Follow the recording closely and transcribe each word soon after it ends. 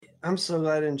I'm so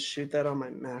glad I didn't shoot that on my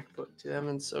MacBook, dude. That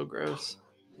been so gross.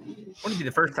 Wouldn't be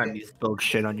the first time you spilled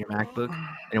shit on your MacBook,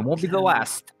 and it won't be the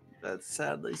last. That's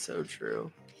sadly so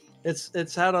true.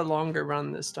 It's had a longer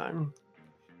run this time.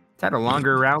 It's had a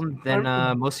longer round than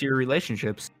most of your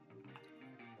relationships.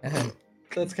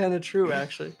 That's kind of true,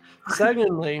 actually.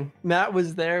 Secondly, Matt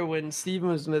was there when Steven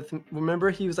was with me. Remember,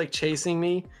 he was like chasing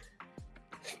me.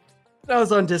 I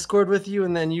was on Discord with you,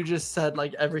 and then you just said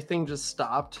like everything just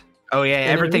stopped. Oh yeah,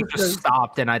 everything just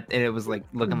stopped, and it was like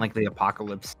looking like the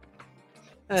apocalypse.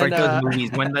 It's And, like those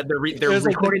movies when they're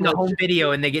recording the home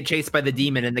video and they get chased by the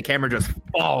demon and the camera just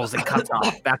falls and cuts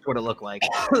off. That's what it looked like.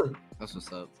 That's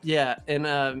what's up. Yeah, and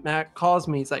Matt calls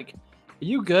me. He's like, "Are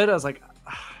you good?" I was like,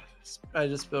 "I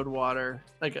just spilled water,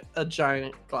 like a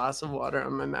giant glass of water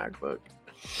on my MacBook."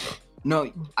 No,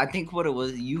 I think what it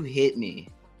was, you hit me,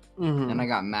 Mhm. and I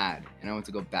got mad, and I went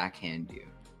to go backhand you.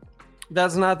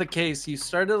 That's not the case. You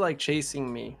started like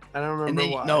chasing me. I don't remember And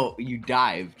then why. no, you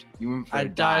dived. You went for I a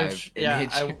dive. dived. Yeah,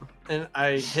 hit you. and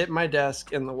I hit my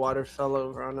desk, and the water fell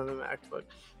over onto the MacBook.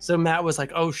 So Matt was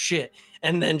like, "Oh shit!"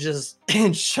 and then just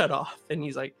shut off. And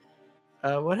he's like,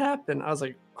 "What happened?" I was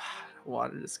like,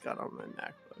 "Water just got on my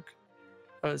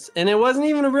MacBook." And it wasn't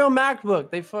even a real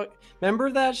MacBook.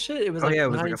 Remember that shit? It was like it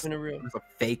was not like even a real. It was a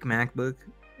fake MacBook.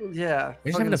 Yeah,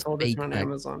 There's fucking having a sold it fake on Mac.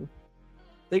 Amazon.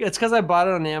 Like, it's because I bought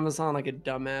it on Amazon like a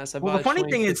dumbass. Well, the funny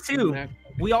thing is too,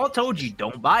 we all told you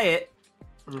don't buy it.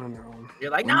 I don't know.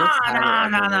 You're like, When no, does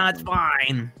Tyler it's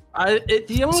fine.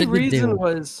 The only a good reason deal.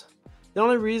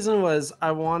 was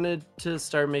I wanted to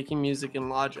start making music in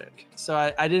Logic. So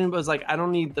I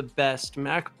don't need the best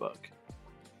MacBook.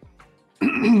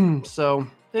 So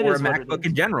it Or a is what it MacBook is.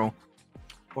 in general.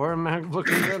 Or a MacBook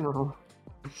in general.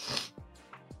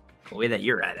 The way that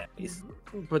you're at it.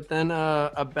 But then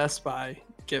a Best Buy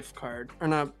gift card, or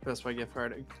not Best Buy gift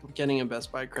card, getting a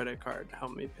Best Buy credit card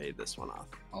helped me pay this one off.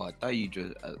 Oh, I thought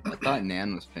I thought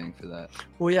Nan was paying for that.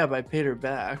 Well, yeah, but I paid her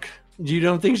back. You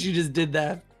don't think she just did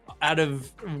that out of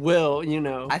will, you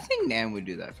know? I think Nan would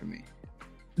do that for me.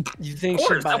 You think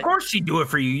Of course she'd do it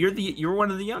for you. You're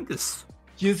one of the youngest.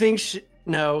 You think she?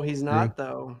 No, he's not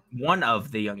though. One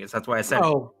of the youngest. That's why I said.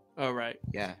 Oh, right.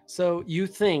 Yeah, So you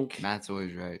think? Matt's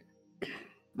always right.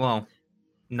 Well,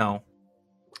 no.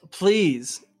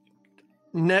 Please,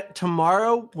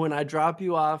 tomorrow when I drop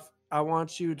you off, I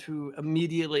want you to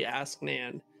immediately ask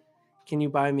Nan, "Can you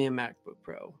buy me a MacBook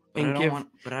Pro?" But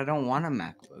I don't want a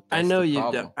MacBook. I That's know the you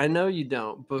problem. don't. I know you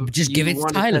don't. But Just you give it to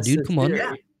wanna Tyler, test dude. this Come on. theory.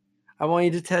 Yeah. I want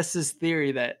you to test this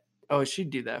theory that she'd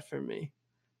do that for me.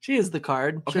 She has the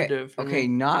card. She'll do it for Okay, me.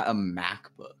 not a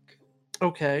MacBook.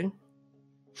 Okay.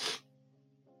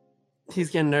 He's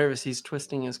getting nervous. He's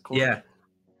twisting his cord. Yeah.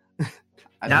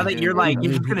 I Now think that you're Nan like, would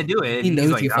you're do just gonna do it. He He's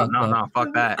knows like, you oh, fucked no, up.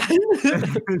 fuck that.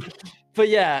 But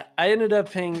yeah, I ended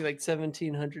up paying like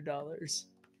 $1,700.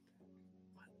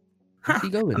 Where's he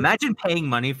going? Imagine paying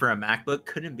money for a MacBook.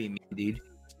 Couldn't be me, dude.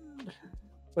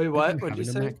 Wait, what? What'd you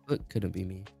Having a say? MacBook couldn't be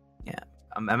me.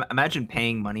 Imagine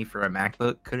paying money for a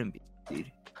MacBook. Couldn't be,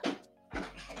 dude. I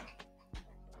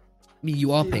mean,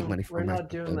 you are Steven, paying money for we're a not MacBook.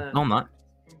 doing though. that. No, I'm not.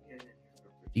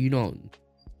 You don't.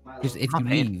 Because if I'm you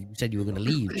paying. leave, you said you were gonna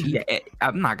leave. Yeah,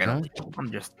 I'm not gonna. Huh?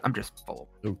 I'm just full.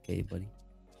 Okay, buddy.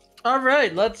 All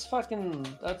right, let's start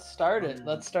it.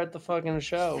 Let's start the fucking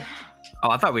show. Oh,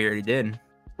 I thought we already did.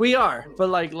 We are, but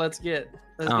like, let's get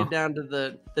Oh. down to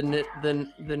the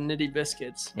nitty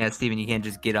biscuits. Yeah, Steven, you can't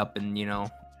just get up and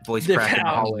voice Dip crack in the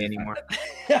out. hallway anymore.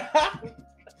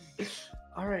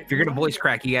 All right. If you're gonna voice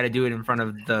crack, you got to do it in front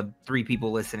of the 3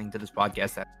 people listening to this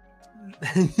podcast.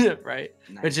 right,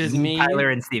 Nice. which is me,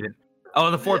 Tyler and Steven. Oh,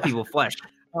 the 4 Yeah. people, Flesh.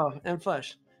 Oh, and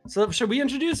Flesh. So should we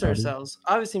introduce ourselves?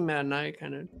 Obviously, Matt and I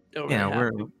kind of don't. Yeah, really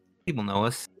have to. people know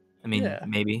us. I mean, Yeah.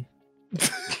 maybe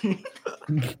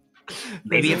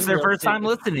That's it's a their real first time thing.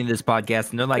 listening to this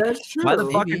podcast, and they're like, That's true. "Why the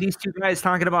fuck are Maybe. these 2 guys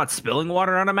talking about spilling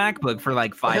water on a MacBook for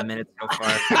like 5 minutes so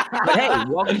far?" But hey,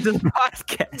 welcome to the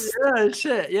podcast. Yeah,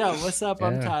 shit. Yeah, what's up?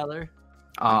 I'm Yeah. Tyler.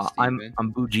 I'm Steven.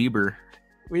 Boojeeber.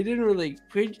 We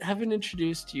haven't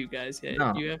introduced you guys yet.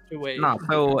 No. You have to wait. No,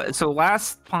 so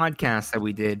last podcast that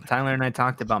we did, Tyler and I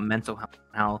talked about mental health,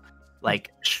 how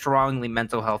like strongly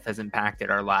mental health has impacted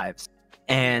our lives.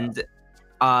 And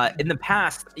in the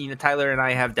past, Tyler and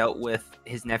I have dealt with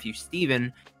his nephew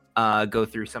Steven go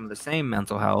through some of the same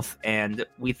mental health, and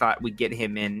we thought we'd get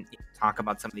him in, talk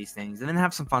about some of these things, and then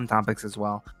have some fun topics as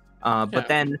well. Yeah. But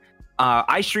then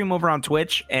I stream over on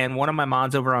Twitch, and one of my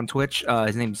mods over on Twitch,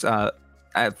 his name's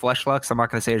Fleshlux. I'm not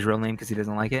gonna say his real name because he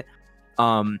doesn't like it.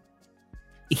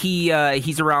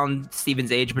 He's around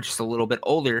Steven's age, but just a little bit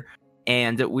older.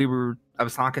 And I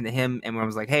was talking to him, and I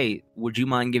was like, "Hey, would you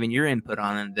mind giving your input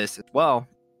on this as well?"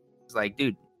 was like,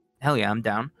 dude, hell yeah, I'm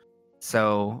down.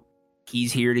 So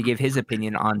he's here to give his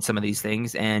opinion on some of these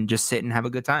things and just sit and have a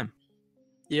good time.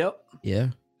 Yep. Yeah,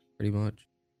 pretty much.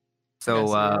 So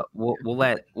Yes, we'll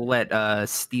let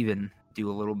Steven do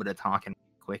a little bit of talking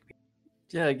quick.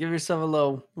 Yeah, give yourself a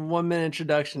little 1 minute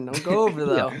introduction. Don't go over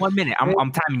though. Yeah, 1 minute.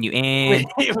 I'm timing you and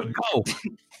Wait. go.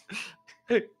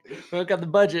 We don't got the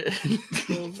budget.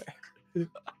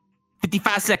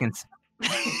 55 seconds.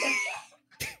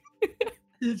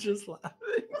 You're just laughing.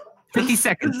 50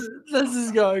 seconds. This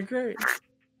is going great.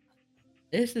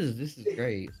 This is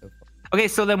great so far. Okay,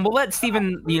 so then we'll let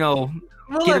Steven, We'll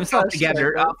get let himself Flesh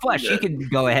together. go. Flesh, you can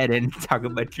go ahead and talk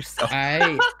about yourself.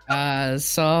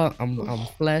 So I'm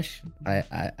Flesh.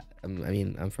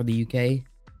 I'm from the UK.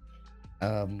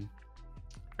 Are you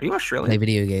Play Australian?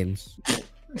 video games.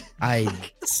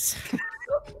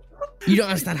 You don't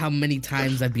understand how many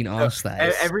times I've been asked that.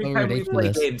 It's Every so time we play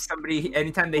ridiculous. games,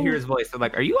 anytime they hear his voice, they're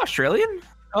like, "Are you Australian?"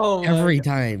 Oh, my Every God.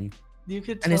 time. You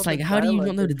could And it's tell like, the how do you not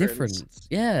dialect know the difference?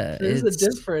 Yeah, There's a it's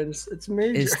difference. It's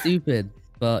major. it's stupid.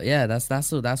 But yeah, that's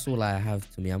all I have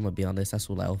to me. I'm gonna be honest. That's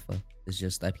all I offer. It's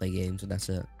just I play games and that's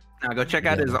it. Now go check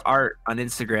out Yeah. his art on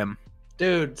Instagram.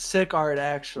 Dude, sick art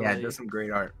actually. Yeah, he does some great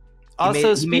art.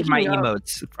 Also, he made my speaking of-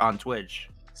 emotes on Twitch.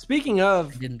 Speaking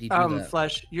of Didn't he do that?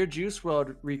 Flesh, your Juice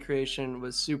World recreation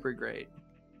was super great.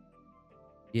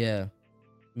 Yeah.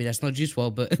 I mean that's not Juice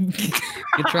WRLD, but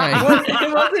good try. What?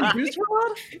 It wasn't Juice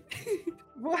World?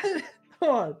 What?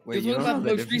 Hold on. Wait, What you don't about know the the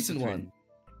most difference recent between-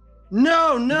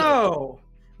 one? No.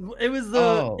 It was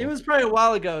Oh. it was probably a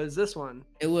while ago. Is this one?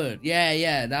 It would.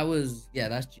 Yeah,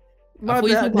 that's My thought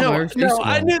you bad. said the No, most recent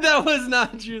I one. knew that was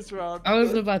not Juice World. I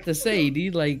was about to say,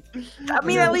 dude, like I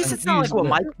mean, Yeah, at least it's not like what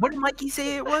confused, What did Mikey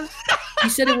say it was? he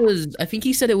said it was I think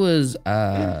he said it was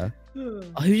who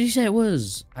did he say it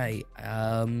was?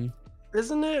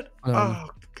 Isn't it? Um, Oh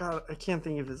God, I can't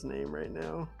think of his name right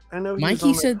now. I know he Mikey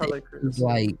was on said that that Color it was Cruise.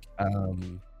 like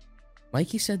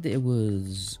Mikey said that it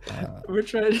was We're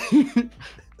trying. what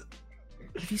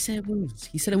did he say it was?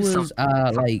 He said it was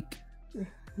like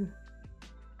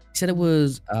he said it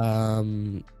was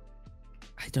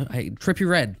Trippie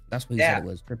Red. That's what he Yeah. said it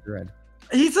was. Trippie Red.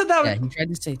 He said that. Yeah, Was,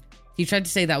 he tried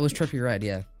to say that was Trippie Red,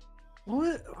 yeah.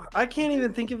 what? I can't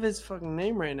even think of his fucking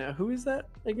name right now. Who is that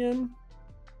again?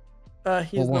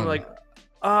 He's What the one? like,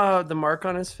 the mark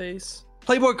on his face.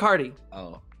 Playboy Cardi.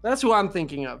 Oh, That's who I'm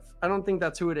thinking of. I don't think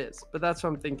that's who it is, but that's what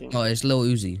I'm thinking. Oh, it's Lil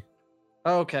Uzi.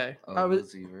 Okay. I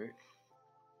was. Uzi,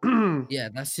 right? Yeah,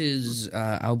 that's his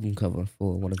album cover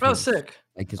for one of Oh, his sick.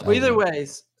 like his Well, either album. way,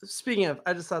 speaking of,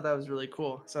 I just thought that was really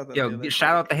cool. Saw that the Yo, other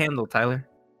shout day. out the handle, Tyler.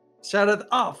 Shout out!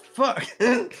 Oh fuck!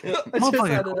 I just Motherfucker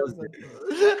had it closed open.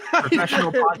 Professional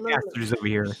I podcasters over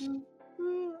here.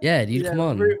 Yeah, dude, Yeah, come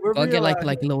on. we're Gotta get real like out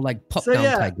a little like pop So down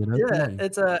yeah, tag, you know? Come yeah, on.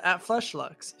 it's at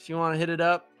Fleshlux. If you want to hit it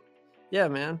up, yeah,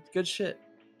 man, good shit.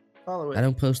 Follow it. I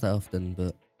don't post that often,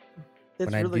 but It's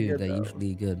when I really do, good. they're though.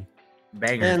 usually good.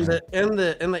 Banger. And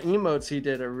the emotes he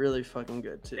did are really fucking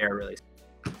good too. They're really.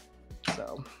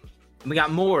 So We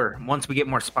got more once we get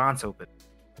more spots open.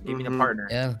 Give me the Mhm. partner.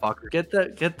 Yeah. Fucker. get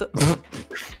the.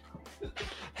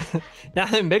 Now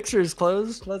that Mixer's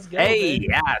closed, let's go. Hey, baby.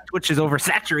 yeah, Twitch is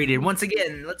oversaturated once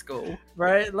again. Let's go.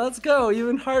 Right, let's go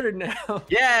even harder now.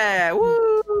 Yeah,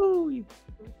 woo!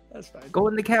 That's fine. Go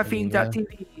into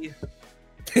caffeine.tv.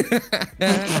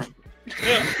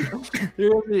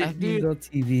 You're gonna be, dude,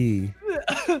 TV.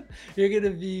 you're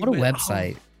gonna be. What a with-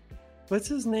 website. what's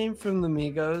his name from the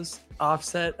Migos?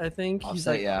 Offset, I think. He's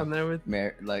Offset, like yeah. on there with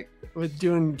Like,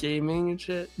 doing gaming and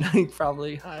shit. Like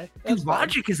probably high. That's Dude, fine.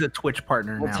 Logic is a Twitch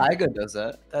partner well, now. Tyga does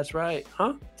that. That's right,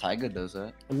 huh? Tyga does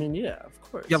that. I mean, yeah, of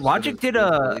course. Yeah, Logic did really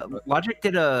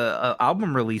a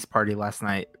album release party last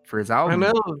night for his I album.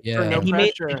 know. Yeah. For no And he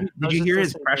made. pressure. Did I was you just hear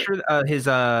his listening to it.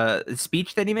 pressure? His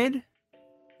speech that he made.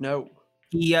 No.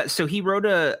 So he wrote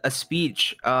a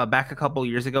speech back a couple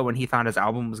years ago when he thought his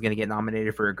album was going to get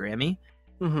nominated for a Grammy,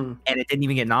 Mm-hmm. and it didn't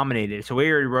even get nominated. So he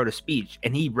already wrote a speech,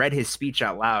 and he read his speech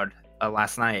out loud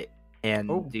last night.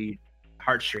 And Oh. dude,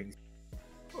 heartstrings.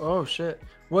 Oh shit.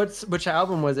 Which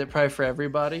album was it? Probably For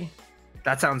Everybody.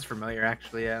 That sounds familiar,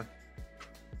 actually. Yeah.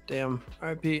 Damn.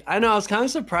 R.I.P. I know. I was kind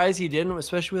of surprised he didn't,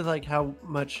 especially with like how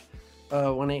much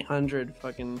 1-800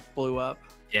 fucking blew up.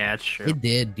 Yeah, it's true. It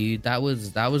did, dude. That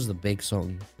was the big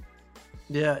song.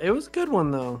 Yeah, it was a good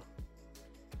one though.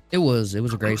 It was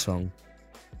a great song.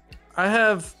 I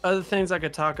have other things I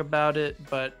could talk about it,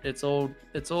 but it's old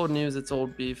news, it's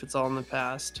old beef, it's all in the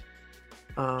past.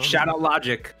 Shout out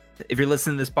Logic. If you're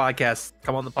listening to this podcast,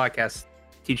 come on the podcast.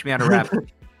 Teach me how to rap.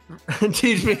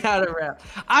 Teach me how to rap.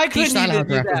 I Teach couldn't Tyler how even to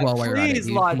do rap as that. well while you're at it, Please,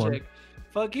 dude. Come on. Logic.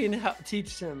 Fucking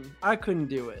teach him. I couldn't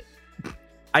do it.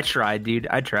 I tried, dude.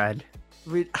 I tried.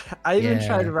 I even Yeah.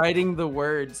 tried writing the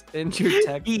words into your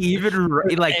text. He even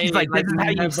like he's like, this is how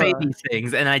you say never. these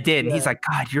things, and I did. And he's Yeah. like,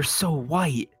 God, you're so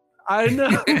white. I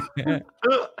know.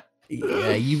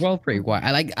 Yeah, you roll pretty white.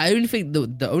 I only think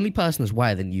the only person that's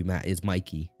whiter than you, Matt, is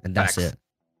Mikey, and that's Facts. it.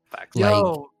 Facts. Like,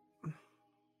 Yo,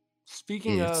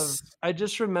 speaking of, it's- I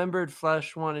just remembered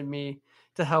Flesh wanted me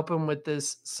to help him with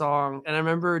this song, and I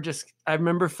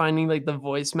remember finding like the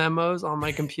voice memos on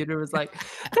my computer. Was like,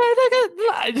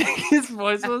 his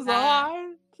voice was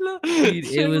on. Dude,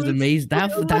 it was amazing.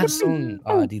 That song,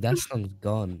 oh, dude, that song's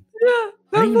gone. Yeah, I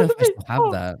don't even know if I still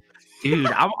have that. Dude,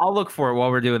 I'll look for it while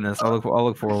we're doing this. I'll look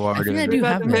for it while we're I think doing I this. do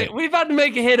have that. We about to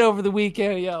make a hit over the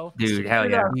weekend, yo. Dude, hell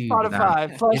Check it yeah. out, Dude, Spotify.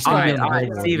 nah. Flesh It's All gonna be right, on all right,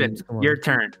 the Steven, Come on. your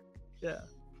turn. Yeah.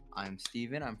 I'm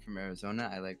Steven. I'm from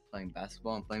Arizona. I like playing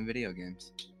basketball and playing video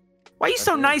games. Why are you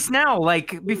so That's it. nice now?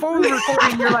 Like before we were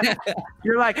recording,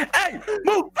 you're like, hey,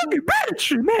 motherfucking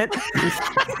bitch, man.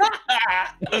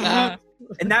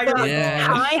 And now you're like, Yeah.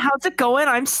 hi, how's it going?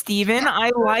 I'm Steven.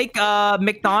 I like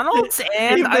McDonald's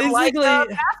and I like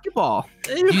basketball.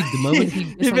 Dude, the moment he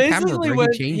gets he on camera, basically bro,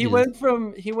 went. he He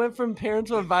changes. went from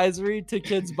parental advisory to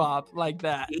kids bop like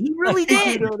that. He really You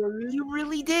did. know what I mean? He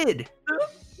really did.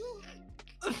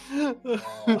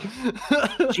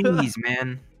 Jeez,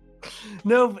 man.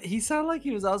 No, but he sounded like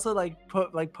he was also like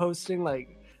posting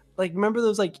like remember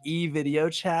those like video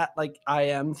chat like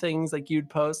IM things like you'd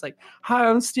post like, hi,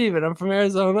 I'm Steven. I'm from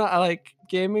Arizona. I like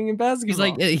gaming and basketball.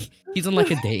 He's like, he's on like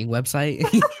a dating website.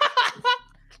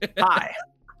 Hi,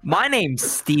 my name's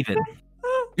Steven.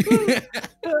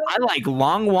 I like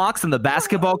long walks on the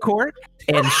basketball court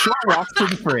and short walks to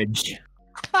the fridge.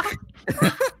 I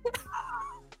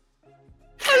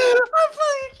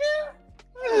fucking can't.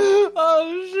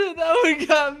 Oh shit, that one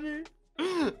got me.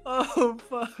 Oh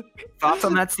fuck. Thoughts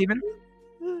on that, Steven?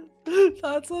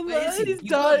 Thoughts on Where that? is he? He's He's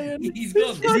gone. dying. He's gone.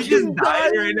 Is he fucking just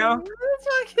dying right now?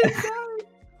 He's fucking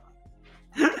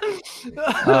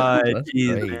That's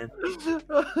Jeez,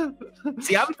 great. man.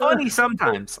 See, I'm funny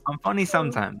sometimes.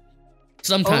 Sometimes.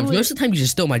 Only- Most of the time, you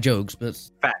just steal my jokes, but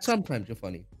Facts. sometimes you're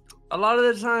funny. A lot of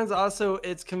the times, also,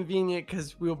 it's convenient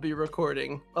because we'll be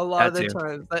recording. A lot of That the too.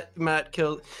 times that Matt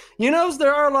kills. You know,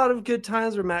 there are a lot of good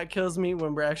times where Matt kills me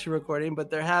when we're actually recording, but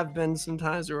there have been some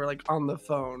times where we're like on the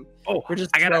phone. Oh, We're just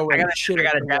I got throwing a shit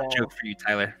at the dad wall. joke for you,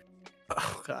 Tyler.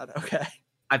 Oh god. Okay.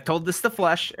 I've told this to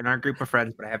Flesh in our group of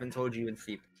friends, but I haven't told you and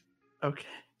Steve. Okay.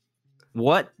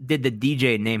 What did the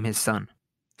DJ name his son?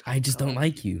 I just don't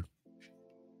like you.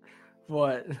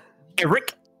 What?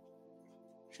 Eric.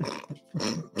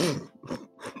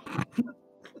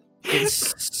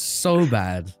 It's so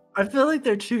bad. I feel like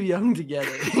they're too young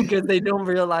together because they don't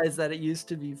realize that it used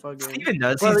to be fucking. Steven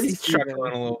does. Well, he's Steven.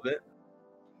 struggling a little bit.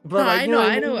 But like, I you know. what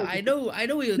I mean? know. Like, I know. I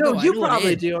know. No, you I know what it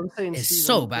probably is. do. I'm saying It's Steven,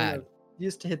 so you know, bad.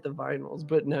 used to hit the vinyls,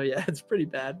 but no, yeah, it's pretty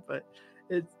bad. But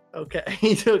it's okay.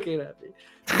 He's looking at me.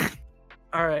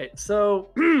 All right, so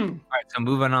All right, so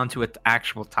moving on to an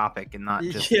actual topic and not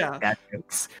just yeah, dad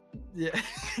jokes. yeah.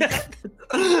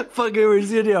 Fucking, we're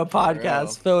just gonna do a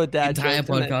podcast filled with dad Entire jokes,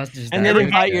 and then- podcast just and then that.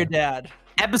 invite your dad.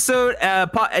 Episode,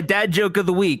 a dad joke of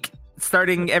the week,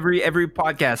 starting every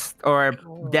podcast, or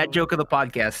dad joke of the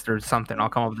podcast, or something. I'll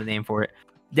come up with a name for it.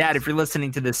 Dad, if you're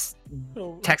listening to this,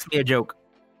 Oh, text me a joke.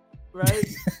 right?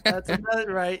 That's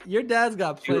right. Your dad's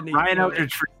got Dude, plenty. Ryan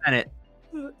Eldridge for Senate.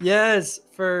 Yes,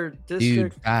 for Dude,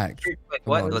 district facts. Like, Come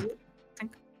what? on. Look,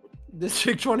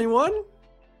 District 21.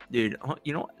 dude,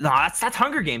 you know, no, that's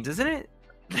Hunger Games, isn't it?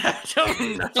 I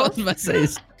don't know. I was about to say,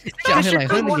 it's out here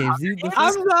like Hunger Games, dude.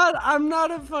 I'm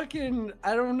not a fucking.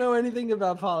 I don't know anything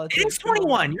about politics. It's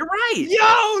 21. You're right.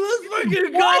 Yo, let's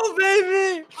fucking go,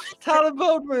 baby! Tyler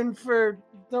Boatman for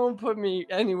don't put me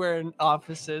anywhere in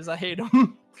offices. I hate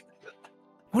him.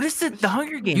 What is the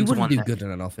Hunger Games You wouldn't one? do then? good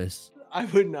in an office. I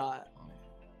would not.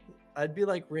 I'd be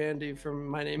like Randy from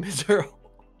My Name Is Earl.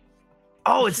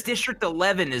 Oh, it's District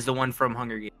 11 is the one from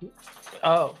Hunger Games.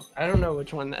 Oh, I don't know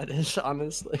which one that is,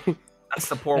 honestly. That's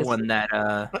the poor That's- one that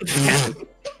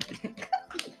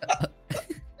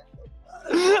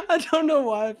I don't know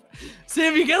why. See,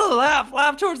 if you get a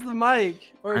laugh towards the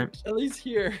mic, or Right. at least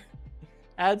here.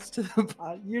 Adds to the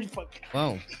pod. You're fucking.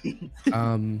 Wow.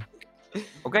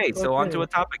 Okay, so on to Okay. a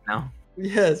topic now.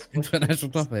 Yes.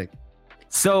 International topic.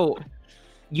 So,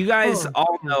 you guys Oh.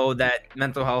 all know that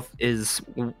mental health is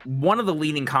one of the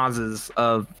leading causes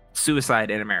of suicide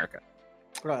in America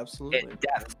Oh, absolutely. and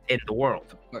death in the world.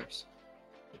 Of course.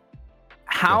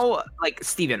 How, like,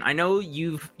 Steven, I know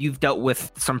you've dealt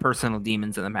with some personal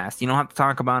demons in the past. You don't have to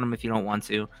talk about them if you don't want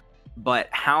to, but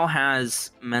how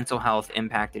has mental health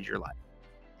impacted your life?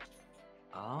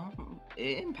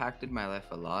 It impacted my life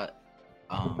a lot.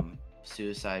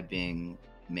 suicide being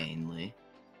mainly,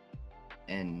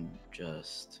 and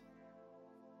just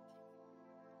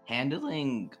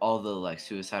handling all the like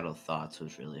suicidal thoughts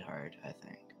was really hard. I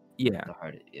think Yeah.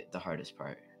 the hardest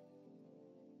part.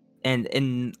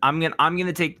 And I'm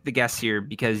gonna take the guess here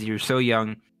because you're so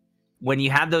young. When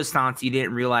you had those thoughts, you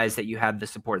didn't realize that you had the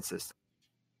support system.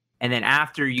 And then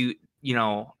after you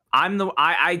know,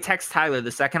 I text Tyler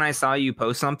the second I saw you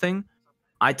post something.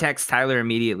 I text Tyler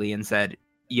immediately and said,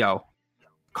 "Yo,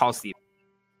 call Steve."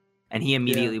 And he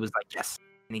immediately was like, "Yes,"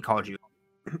 and he called you.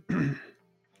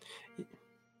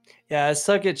 Yeah, I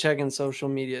suck at checking social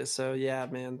media, so yeah,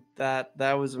 man,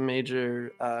 that was a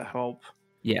major help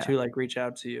Yeah. to like reach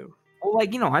out to you. Well,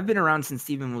 like, you know, I've been around since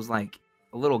Steven was like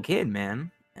a little kid,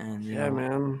 man. And you Yeah, know,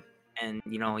 man. and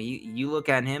you know, you look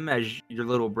at him as your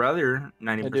little brother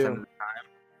 90% of the time.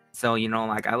 So, you know,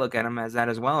 like I look at him as that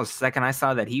as well. The second I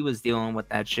saw that he was dealing with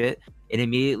that shit, it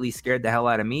immediately scared the hell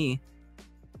out of me.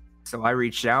 So I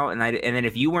reached out, and then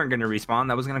if you weren't going to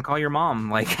respond, I was going to call your mom.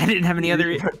 Like, I didn't have any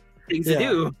other things to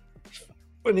do.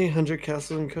 1-800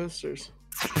 Castle and Coasters.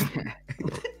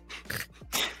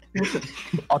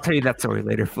 I'll tell you that story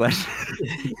later, Flesh.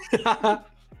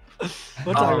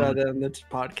 We'll talk about that in the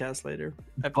podcast later.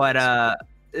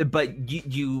 But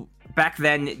you back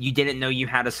then you didn't know you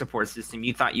had a support system.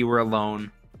 You thought you were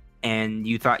alone, and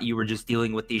you thought you were just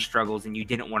dealing with these struggles, and you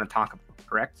didn't want to talk about it,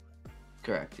 correct?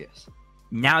 Correct. Yes.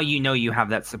 Now you know you have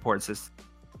that support system,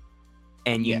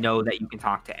 and you know that you can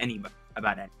talk to anybody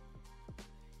about it.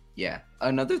 Yeah.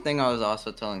 Another thing I was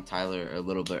also telling Tyler a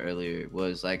little bit earlier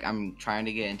was like I'm trying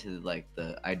to get into like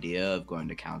the idea of going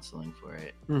to counseling for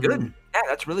it. Good. Yeah,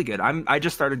 that's really good. I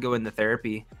just started going to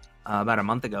therapy about a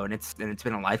month ago, and it's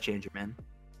been a life changer, man.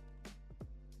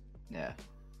 Yeah.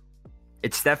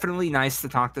 It's definitely nice to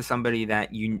talk to somebody that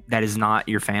is not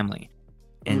your family,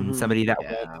 and somebody that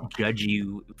won't judge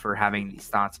you for having these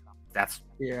thoughts. That's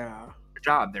their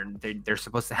job. They're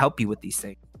supposed to help you with these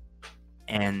things.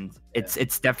 And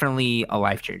it's definitely a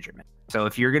life changer, man. So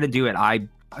if you're gonna do it, I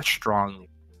strongly.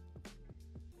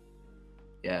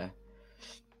 Yeah.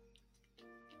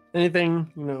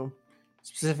 Anything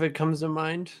specific comes to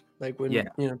mind, like when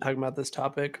talking about this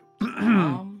topic?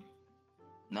 No,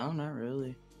 not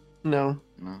really. No.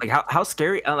 Like how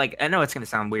scary? Like I know it's gonna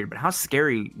sound weird, but how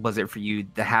scary was it for you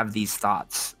to have these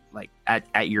thoughts, like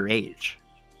at your age?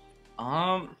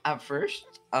 At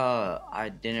first,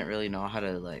 I didn't really know how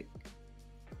to like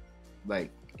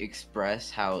express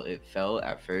how it felt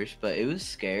at first, but it was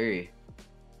scary.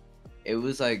 It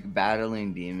was like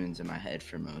battling demons in my head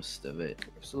for most of it.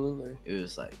 Absolutely. It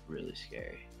was like really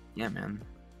scary. Yeah, man.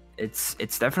 It's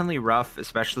definitely rough,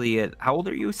 especially at how old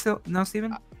are you still now,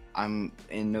 Steven? I'm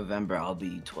in November, I'll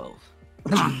be 12.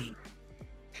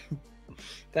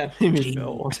 That made me feel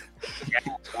old. Yeah,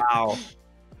 wow.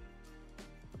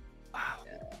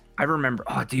 I remember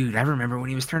when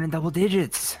he was turning double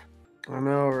digits. I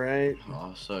know, right?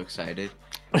 Oh, so excited.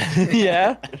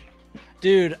 Yeah.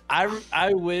 Dude,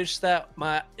 I wish that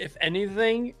if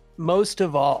anything, most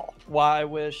of all, why I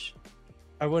wish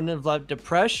I wouldn't have let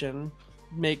depression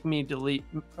make me delete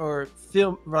or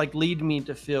feel like lead me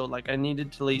to feel like I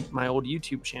needed to delete my old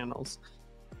YouTube channels.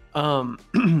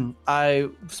 I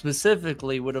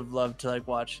specifically would have loved to like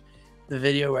watch the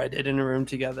video where I did In a Room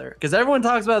Together, because everyone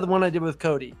talks about the one I did with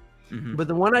Cody. But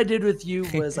the one I did with you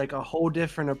was like a whole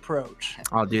different approach.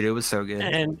 Oh, dude, it was so good.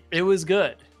 And it was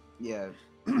good. Yeah.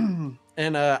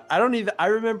 And I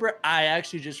remember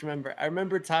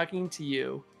talking to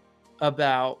you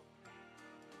about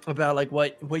like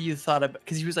what you thought about,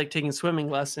 because he was like taking swimming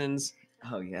lessons.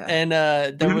 Oh yeah. And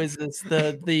there was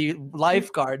the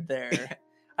lifeguard there.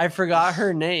 I forgot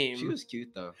her name. She was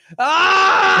cute though.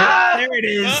 Ah! There it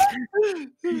is.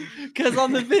 Because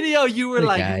on the video you were The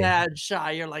like guy. mad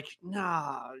shy. You're like,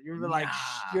 nah. You're like Nah.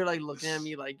 you're like looking at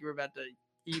me like you were about to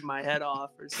eat my head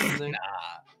off or something. Nah.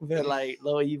 But like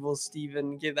little evil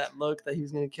Steven gave that look that he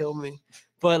was gonna kill me.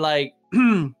 But like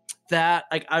that,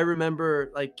 like I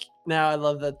remember, like now I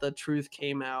love that the truth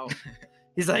came out.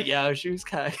 He's like, yeah, she was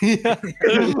kind of.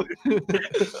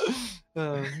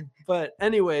 But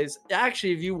anyways,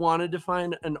 actually, if you wanted to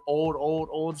find an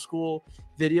old school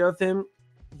video of him,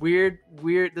 weird,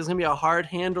 there's gonna be a hard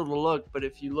handle to look. But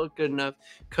if you look good enough,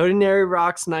 Cody Neri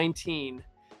Rocks 19,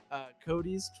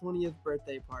 Cody's 20th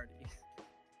birthday party.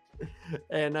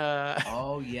 And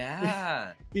Oh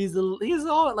yeah. he's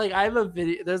all like, I have a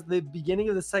video. There's the beginning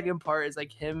of the second part is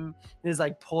like him in his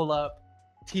like pull up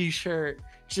t-shirt.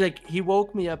 She's like, he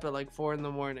woke me up at like 4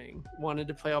 a.m, wanted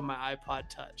to play on my iPod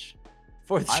Touch,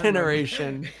 4th I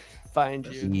generation. Find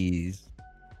you. Jeez.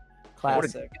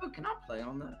 Classic. Yo, can I play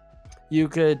on that? you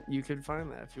could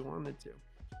find that if you wanted to.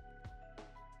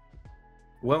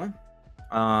 Well,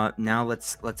 now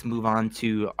let's move on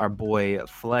to our boy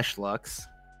Fleshlux.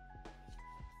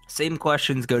 Same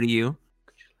questions go to you.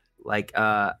 Like,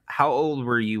 how old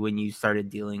were you when you started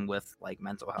dealing with like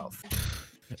mental health?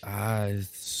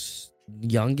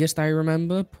 Youngest I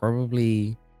remember,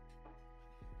 probably.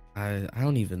 I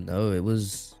don't even know. It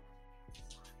was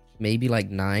maybe like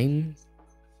 9,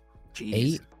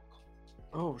 Jeez. 8.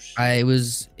 Oh shit.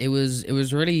 It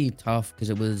was really tough because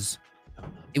it was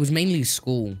mainly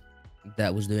school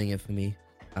that was doing it for me.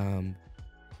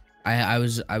 I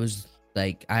was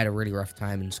like, I had a really rough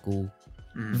time in school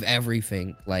with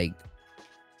everything, like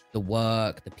the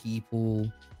work, the people,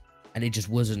 and it just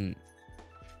wasn't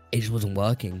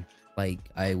working. Like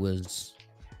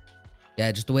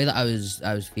just the way that I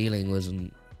was feeling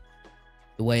wasn't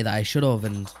the way that I should have,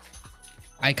 and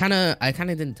I kind of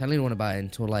didn't tell anyone about it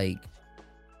until like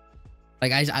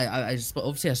I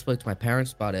obviously I spoke to my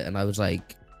parents about it, and I was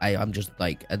like, I'm just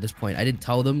like, at this point I didn't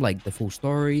tell them like the full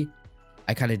story.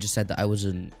 I kind of just said that I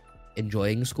wasn't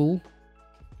enjoying school,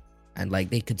 and like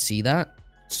they could see that,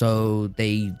 so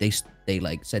they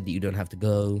like said that you don't have to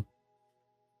go.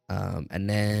 And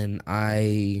then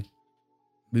I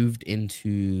moved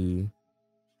into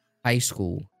high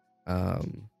school.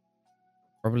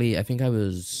 Probably I think I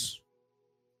was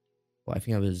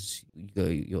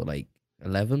you're like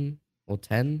 11 or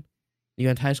 10. You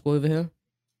went to high school over here.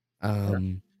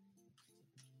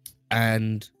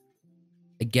 And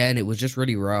again, it was just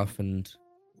really rough, and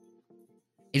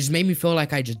it just made me feel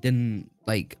like I just didn't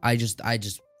like. I just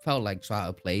felt like so out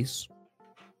of place.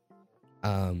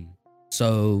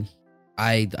 So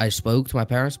I spoke to my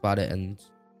parents about it, and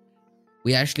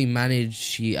we actually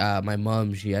managed. My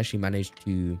mom, she actually managed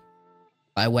to.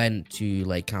 I went to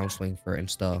like counseling for it and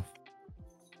stuff.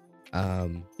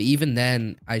 But even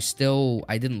then, I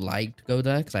didn't like to go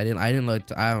there because I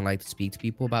don't like to speak to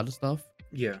people about the stuff.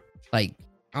 Yeah. Like,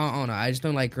 I don't know. I just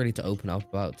don't like really to open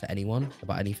up to anyone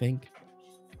about anything.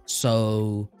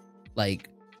 So, like,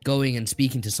 going and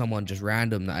speaking to someone just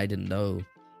random that I didn't know,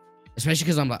 especially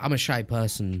because I'm a shy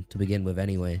person to begin with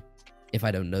anyway, if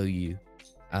I don't know you.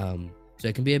 So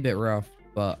it can be a bit rough,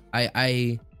 but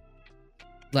I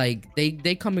like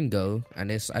they come and go,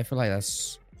 and I feel like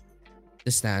that's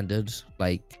the standard.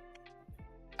 Like,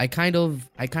 I kind of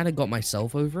got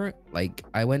myself over it. Like,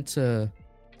 I went to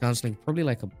counseling probably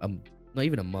like a not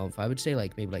even a month. I would say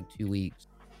like maybe like 2 weeks,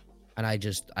 and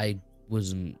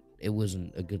it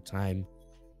wasn't a good time.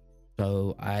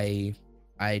 So I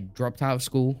dropped out of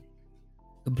school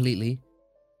completely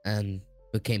and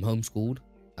became homeschooled.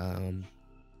 And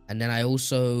then I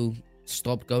also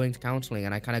stopped going to counseling,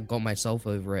 and I kind of got myself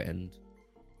over it, and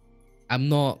I'm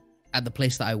not at the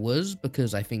place that I was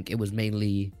because I think it was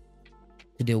mainly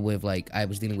to deal with, like, I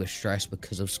was dealing with stress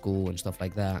because of school and stuff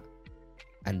like that.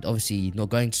 And obviously not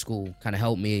going to school kind of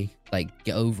helped me like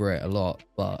get over it a lot,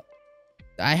 but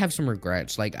I have some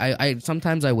regrets. Like, I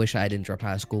sometimes I wish I didn't drop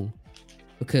out of school,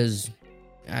 because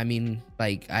I mean,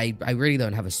 like, I really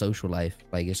don't have a social life.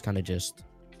 Like, it's kind of just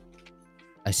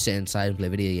I sit inside and play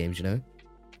video games, you know?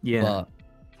 Yeah. But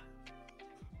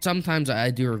sometimes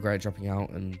I do regret dropping out,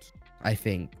 and I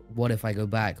think, what if I go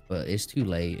back? But it's too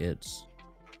late. It's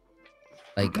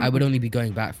like I would only be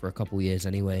going back for a couple years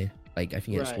anyway. Like, I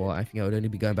think it's Right. I think I would only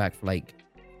be going back for like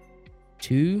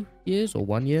 2 years or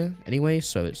 1 year anyway.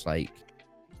 So it's like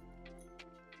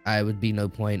I would be no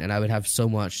point, and I would have so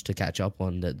much to catch up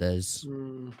on that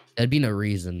there'd be no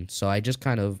reason. So I just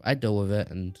I deal with it,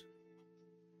 and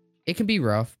it can be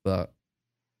rough, but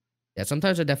yeah,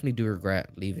 sometimes I definitely do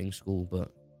regret leaving school,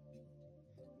 but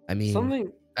I mean,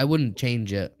 Something I wouldn't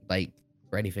change it like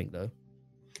for anything though.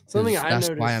 'Cause I that's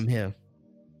noticed. why I'm here.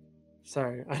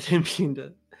 Sorry, I didn't mean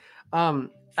to.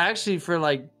 Actually, for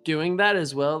like doing that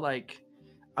as well, like,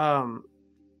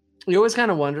 you always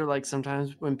kind of wonder, like,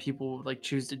 sometimes when people like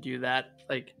choose to do that,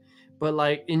 like, but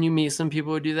like, and you meet some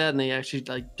people who do that, and they actually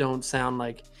like don't sound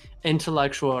like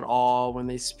intellectual at all when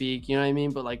they speak. You know what I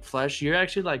mean? But like, Flesh, you're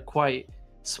actually like quite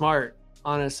smart,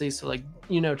 honestly. So like,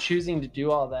 choosing to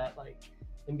do all that, like,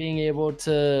 and being able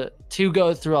to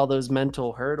go through all those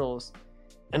mental hurdles,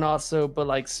 and also, but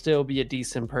like, still be a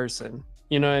decent person.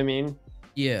 You know what I mean?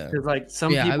 Yeah. Because like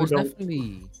some Yeah, people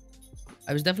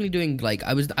I was definitely doing like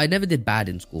I never did bad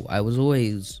in school. I was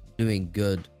always doing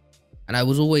good, and I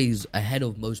was always ahead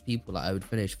of most people. Like, I would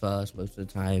finish first most of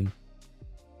the time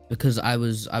because I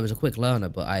was a quick learner.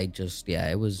 But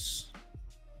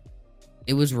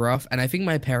it was rough, and I think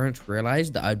my parents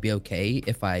realized that I'd be okay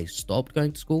if I stopped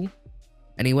going to school.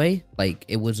 Anyway, like,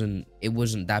 it wasn't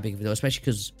that big of a deal, especially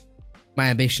because my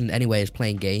ambition anyway is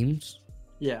playing games.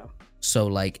 Yeah. So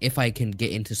like if I can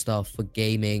get into stuff for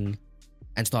gaming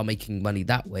and start making money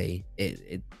that way,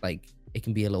 it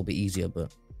can be a little bit easier.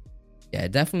 But yeah,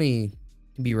 it definitely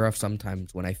can be rough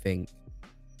sometimes when I think,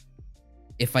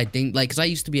 if I think like, because I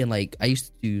used to be in like, I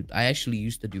actually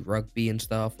used to do rugby and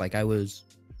stuff. Like I was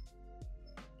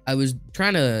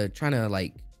trying to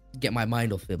like get my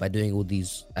mind off it by doing all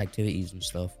these activities and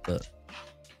stuff, but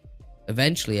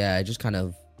eventually, yeah, I just kind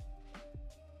of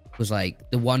was like,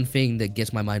 the one thing that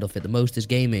gets my mind off it the most is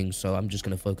gaming, so I'm just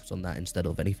gonna focus on that instead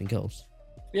of anything else.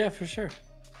 Yeah, for sure.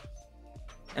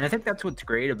 And I think that's what's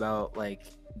great about like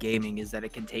gaming, is that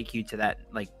it can take you to that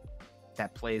like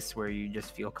that place where you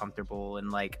just feel comfortable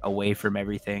and like away from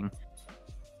everything.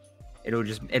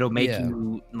 It'll make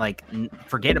you like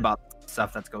forget about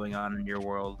stuff that's going on in your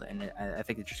world, and I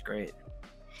think it's just great.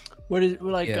 What is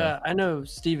like? I know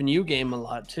Steven, you game a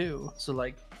lot too. So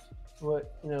like,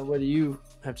 what do you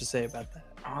have to say about that?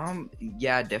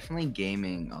 Yeah, definitely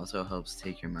gaming also helps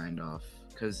take your mind off,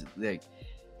 because like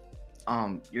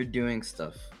you're doing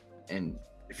stuff, and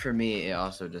for me it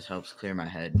also just helps clear my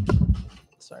head.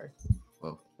 Sorry.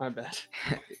 Whoa. My bad.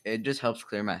 It just helps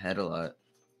clear my head a lot.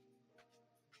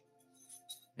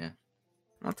 Yeah.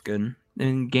 That's good.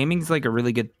 And gaming's like a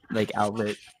really good like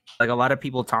outlet. Like a lot of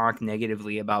people talk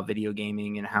negatively about video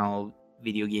gaming and how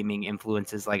video gaming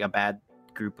influences like a bad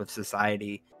group of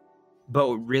society.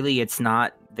 But really it's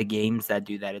not the games that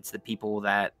do that. It's the people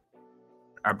that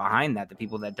are behind that, the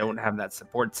people that don't have that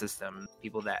support system,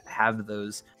 people that have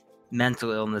those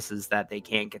mental illnesses that they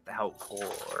can't get the help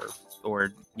for,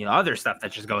 or other stuff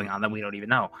that's just going on that we don't even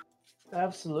know.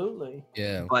 Absolutely.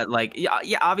 Yeah. But like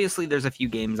yeah, obviously there's a few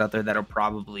games out there that are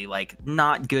probably like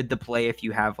not good to play if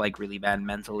you have like really bad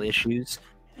mental issues.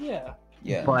 Yeah.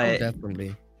 Yeah. But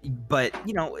Definitely. But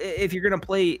if you're gonna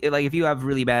play, like if you have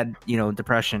really bad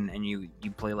depression and you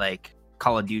play like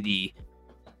Call of Duty,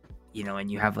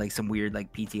 and you have like some weird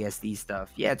like PTSD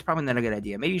stuff, yeah, it's probably not a good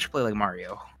idea. Maybe you should play like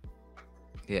Mario.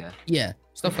 Yeah. Yeah,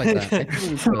 stuff like that. I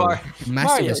think,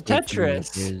 Mario escape for me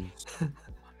Tetris.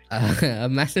 a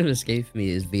massive escape for me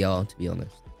is VR, to be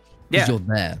honest. Because you're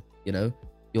there,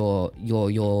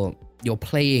 you're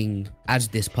playing as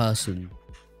this person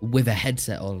with a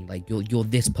headset on, like you're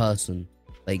this person,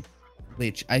 like,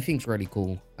 which I think is really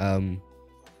cool.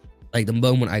 Like the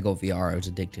moment I got VR, I was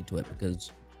addicted to it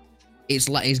because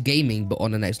it's gaming but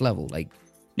on the next level. Like,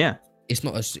 yeah, it's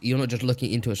not you're not just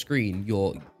looking into a screen.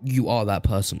 You are that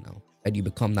person now, and you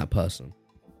become that person.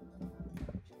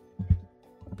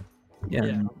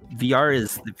 Yeah. VR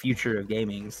is the future of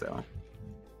gaming, so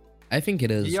I think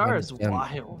it is. VR is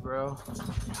wild, bro.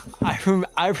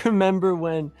 I remember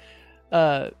when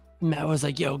Matt was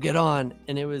like, "Yo, get on,"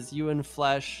 and it was you and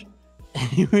Flesh,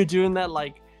 and you were doing that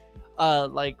like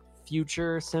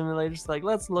future simulators. Like,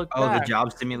 let's look. The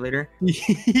job simulator.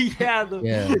 Yeah,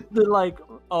 the like,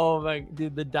 oh my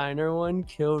dude, the diner one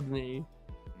killed me.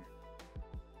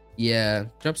 Yeah,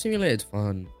 Job Simulator is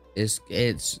fun.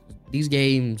 It's these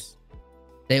games.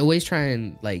 They always try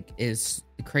and like, it's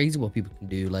crazy what people can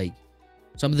do. Like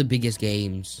some of the biggest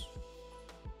games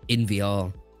in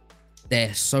VR,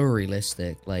 they're so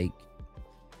realistic. Like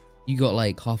you got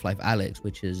like Half-Life Alyx,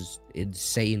 which is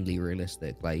insanely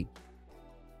realistic. Like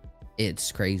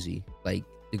it's crazy. Like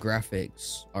the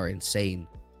graphics are insane,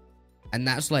 and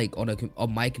that's like on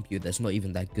my computer that's not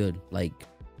even that good. Like,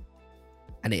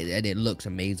 and it looks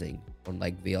amazing on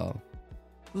like VR.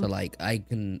 So like I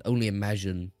can only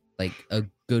imagine like a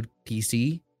good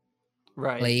PC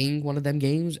playing one of them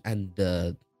games, and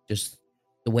just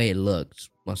the way it looks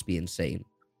must be insane.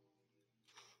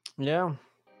 Yeah.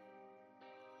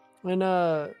 And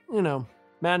Matt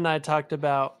and I talked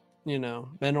about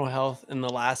mental health in the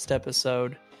last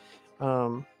episode,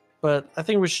 but I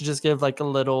think we should just give like a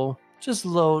little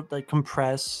like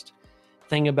compressed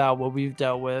thing about what we've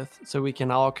dealt with, so we can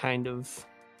all kind of,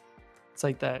 it's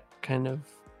like that kind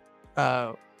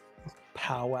of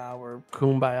powwow or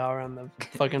kumbaya around the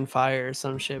fucking fire or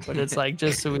some shit, but it's like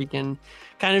just so we can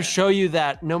kind of show you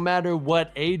that no matter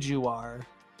what age you are,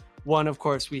 one, of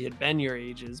course we had been your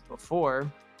ages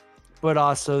before, but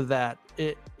also that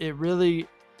it really,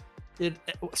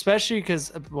 especially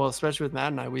because, well, especially with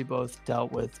Matt and I, we both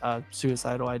dealt with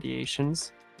suicidal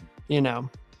ideations,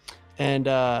 and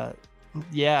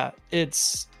yeah,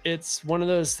 it's one of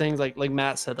those things like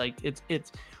Matt said, like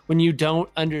it's when you don't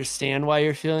understand why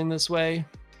you're feeling this way,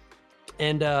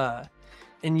 and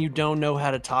you don't know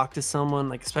how to talk to someone,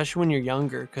 like especially when you're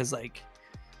younger, because like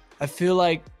I feel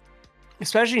like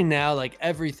especially now, like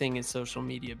everything is social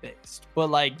media based. But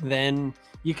like then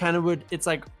you kind of would, it's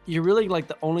like you're really like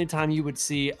the only time you would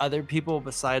see other people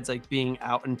besides like being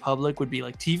out in public would be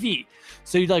like TV.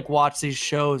 So you'd like watch these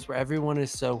shows where everyone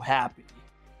is so happy,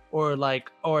 or like,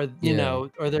 or you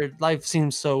know, or their life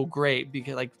seems so great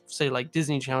because like say like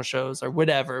Disney Channel shows or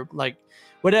whatever, like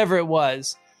whatever it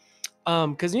was.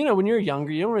 Because you know, when you're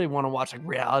younger, you don't really want to watch like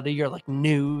reality or like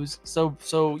news. So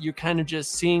you're kind of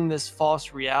just seeing this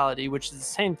false reality, which is the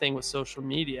same thing with social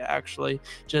media, actually,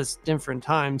 just different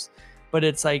times. But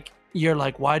it's like you're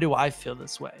like, why do I feel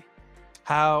this way?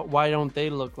 Why don't they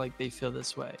look like they feel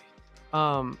this way?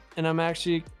 And I'm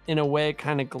actually in a way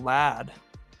kind of glad.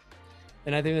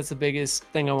 And I think that's the biggest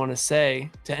thing I want to say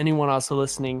to anyone also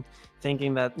listening,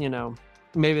 thinking that, you know,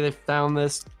 maybe they found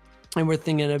this and we're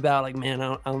thinking about like, man,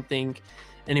 I don't think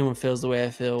anyone feels the way I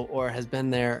feel or has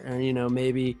been there. Or, you know,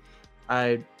 maybe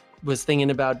I was thinking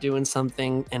about doing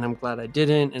something and I'm glad I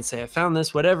didn't, and say I found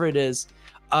this, whatever it is.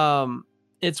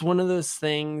 It's one of those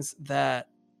things that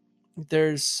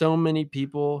there's so many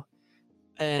people,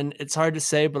 and it's hard to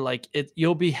say, but like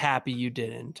you'll be happy you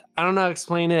didn't. I don't know how to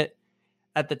explain it.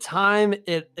 At the time,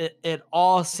 it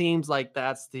all seems like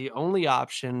that's the only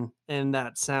option, and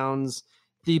that sounds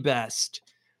the best.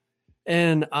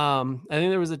 And I think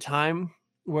there was a time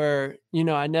where, you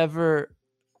know,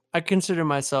 I consider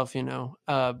myself, you know,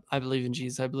 I believe in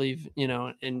Jesus. I believe, you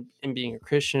know, in being a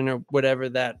Christian or whatever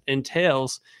that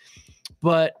entails.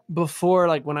 But before,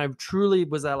 like when I truly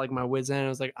was at like my wit's end, I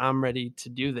was like, I'm ready to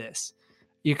do this.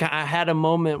 I had a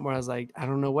moment where I was like, I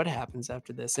don't know what happens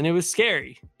after this. And it was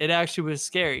scary. It actually was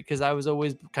scary because I was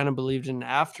always kind of believed in the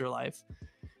afterlife.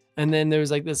 And then there was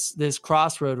like this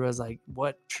crossroad where I was like,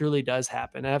 what truly does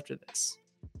happen after this?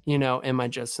 You know, am I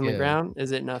just in the ground?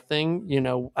 Is it nothing? You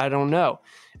know, I don't know.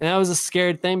 And that was a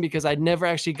scared thing because I'd never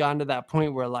actually gotten to that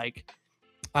point where like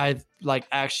I like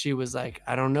actually was like,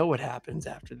 I don't know what happens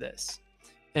after this.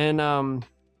 And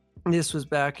this was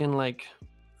back in like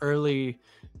early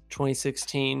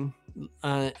 2016,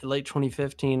 late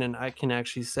 2015, and I can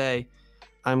actually say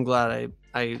I'm glad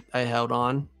I held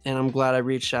on, and I'm glad I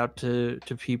reached out to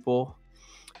people,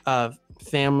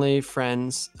 family,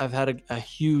 friends. I've had a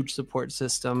huge support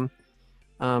system,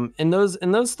 and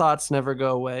those thoughts never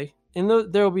go away. And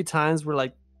there will be times where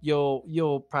like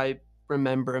you'll probably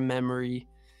remember a memory,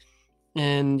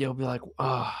 and you'll be like,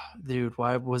 oh, dude,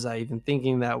 why was I even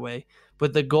thinking that way?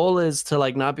 But the goal is to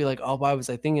like not be like, oh, why was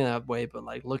I thinking that way? But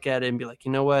like look at it and be like,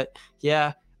 you know what?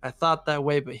 Yeah, I thought that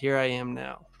way, but here I am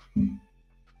now.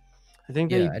 I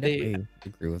think I definitely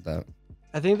agree with that.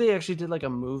 I think they actually did like a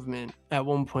movement at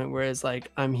one point where it's like,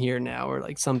 I'm here now, or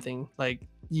like something like,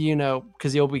 you know,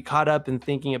 because you'll be caught up in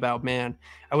thinking about, man,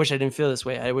 I wish I didn't feel this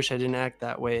way. I wish I didn't act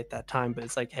that way at that time. But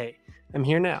it's like, hey, I'm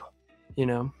here now, you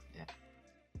know?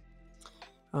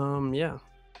 Yeah,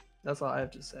 that's all I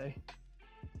have to say.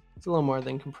 It's a little more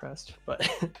than compressed, but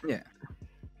yeah.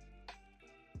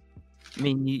 I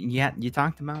mean, you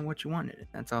talked about what you wanted.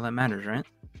 That's all that matters, right?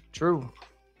 True.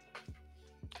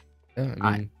 Yeah, I mean,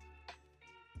 right.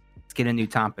 Let's get a new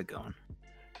topic going.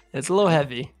 It's a little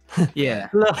heavy. Yeah.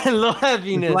 a little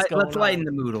heaviness. Let's lighten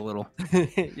the mood a little.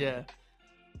 Yeah.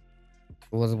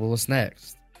 What's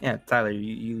next? Yeah, Tyler,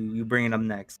 you bring it up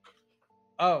next.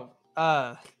 Oh,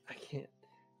 I can't.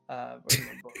 Where's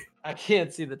my book? I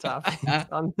can't see the topic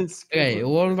on this screen. Okay,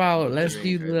 what about let's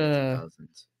do the.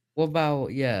 What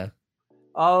about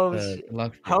Oh,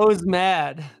 Ho's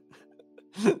mad.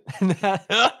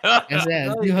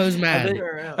 Yeah, do Ho's mad.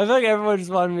 I feel like everyone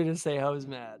just wanted me to say Ho's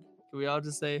mad. Can we all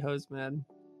just say Ho's mad?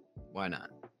 Why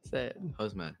not? Say it.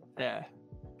 Ho's mad. Yeah.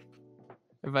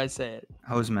 Everybody say it.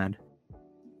 Ho's mad.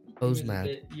 Ho's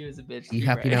mad. You as a bitch. You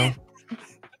happy now?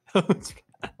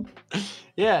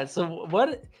 Yeah. So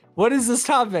what is this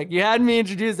topic? You had me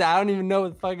introduce it. I don't even know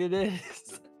what the fuck it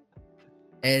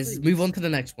is. Move on to the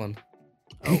next one.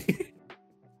 Oh.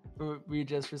 We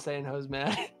just were saying Ho's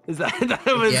mad. Is that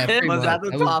was it? Was that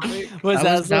the topic?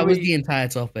 That was the entire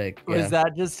topic. Was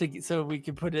that just so we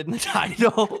could put it in the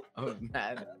title? Oh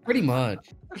man. Pretty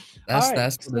much. That's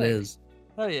what it is.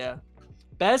 Oh yeah.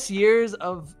 Best years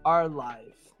of our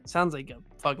life. Sounds like a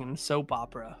fucking soap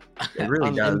opera. It really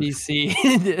on does. NBC.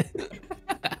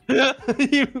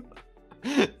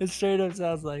 It straight up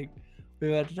sounds like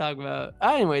we had to talk about.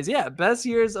 Anyways, yeah, best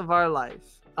years of our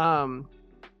life.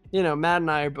 You know, Matt and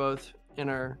I are both in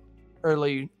our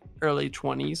early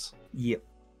 20s. Yep.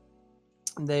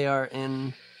 They are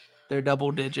in their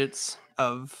double digits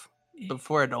of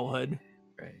before adulthood.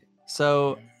 Right.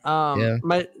 So,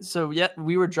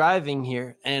 we were driving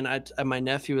here, and my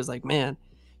nephew was like, "Man,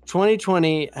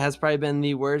 2020 has probably been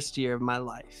the worst year of my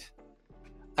life."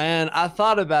 And I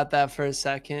thought about that for a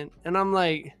second, and I'm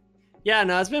like, yeah,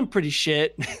 no, it's been pretty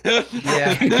shit.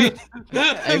 Yeah.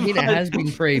 I mean, it has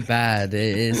been pretty bad.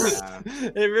 It is.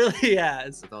 It really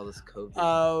has. With all this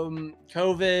COVID.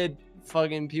 COVID,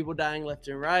 fucking people dying left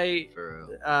and right. For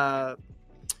real.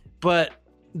 But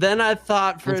then I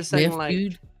thought for Will a second, Smith, like,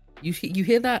 dude, you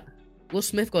hear that? Will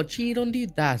Smith got cheated on,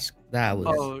 dude. That was.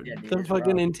 oh, Yeah, dude, the it's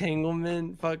fucking rough.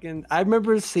 entanglement, fucking. I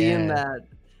remember seeing Yeah. that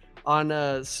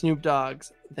on Snoop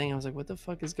Dogg's thing. I was like, what the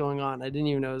fuck is going on? I didn't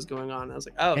even know what was going on. I was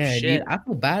like, oh yeah, shit, dude. I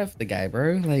feel bad for the guy,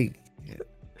 bro. Like,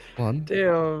 come on.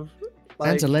 damn.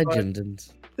 Man's a Like, legend, and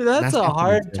Dude, that's That's a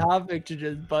hard happened, topic to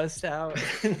just bust out.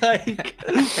 Like,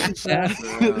 Yeah.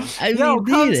 I yo, mean,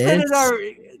 come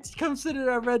dude, sit at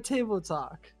our red table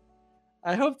talk.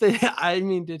 I hope they. I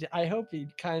mean, I hope he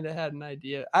kind of had an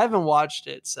idea. I haven't watched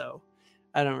it, so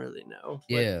I don't really know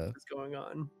what's going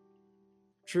on.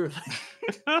 Truly,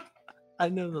 I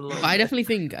know the Lord. I definitely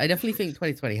think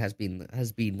 2020 has been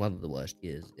one of the worst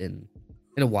years in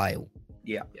a while.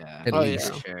 Yeah. At Oh,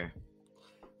 least. yeah. For sure.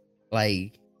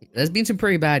 Like, there's been some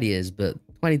pretty bad years, but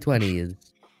 2020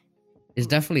 is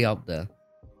definitely up there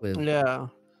with Yeah.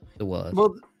 the worst.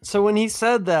 Well, so when he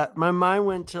said that, my mind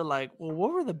went to like, well,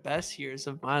 what were the best years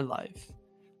of my life?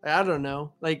 Like, I don't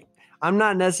know. Like, I'm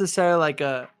not necessarily like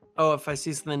if I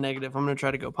see something negative, I'm gonna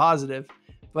try to go positive.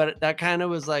 But that kind of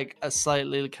was like a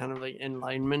slightly kind of like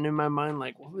enlightenment in my mind.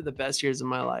 Like, what were the best years of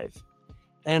my life?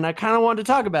 And I kind of wanted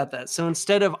to talk about that. So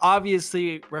instead of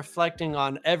obviously reflecting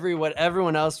on what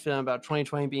everyone else feeling about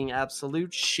 2020 being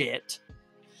absolute shit,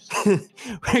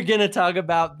 we're gonna talk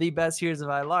about the best years of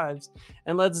our lives,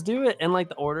 and let's do it in like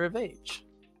the order of age.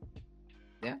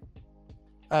 Yeah.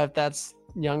 If that's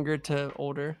younger to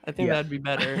older, I think Yeah. that'd be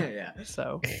better. Yeah.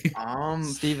 So, Um,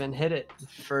 Steven, hit it.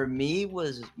 for me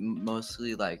was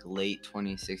mostly like late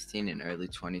 2016 and early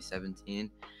 2017,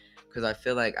 because I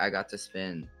feel like I got to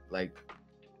spend like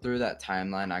through that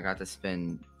timeline, I got to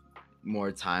spend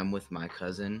more time with my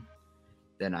cousin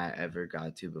than I ever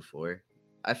got to before.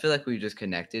 I feel like we just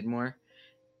connected more,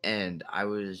 and I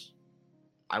was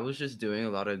just doing a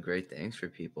lot of great things for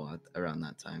people around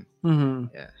that time.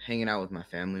 Mm-hmm. Yeah, hanging out with my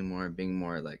family more, being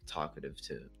more like talkative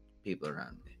to people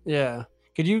around me. Yeah.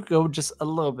 Could you go just a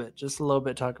little bit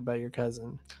talk about your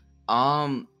cousin?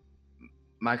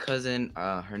 My cousin,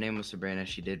 her name was Sabrina.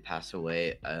 She did pass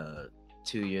away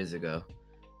 2 years ago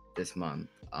this month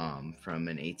from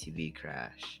an ATV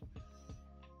crash.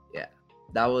 Yeah,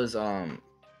 that was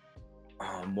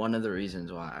one of the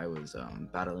reasons why I was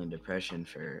battling depression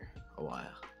for a while.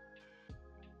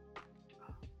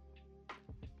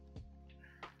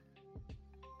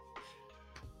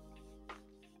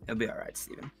 It'll be all right,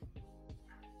 Steven.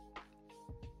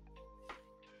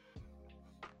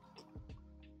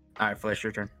 All right, Flesh,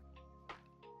 your turn.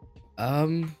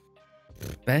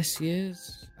 Best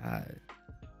years,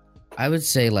 I would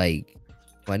say like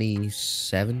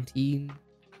 2017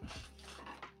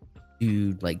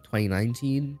 to like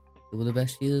 2019 were the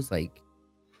best years. Like,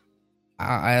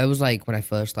 I was like, when I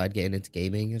first started getting into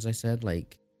gaming, as I said,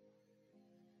 like,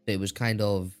 it was kind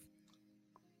of,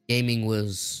 gaming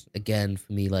was, again,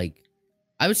 for me, like,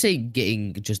 I would say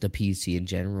getting just a PC in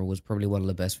general was probably one of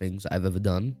the best things I've ever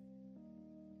done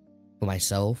for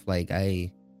myself. Like,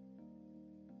 it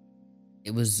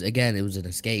was an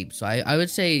escape. So I would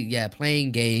say, yeah,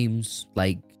 playing games,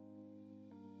 like,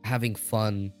 having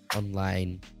fun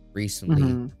online recently,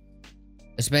 Mm-hmm.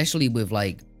 especially with,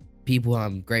 like, people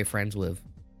I'm great friends with.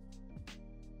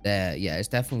 Yeah, it's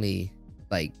definitely,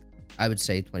 like, I would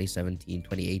say 2017,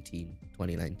 2018,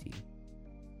 2019.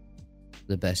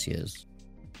 The best years.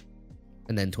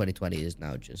 And then 2020 is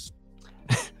now just,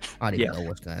 I don't even know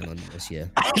what's going on this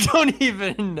year. I don't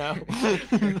even know.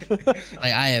 Like,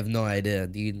 I have no idea,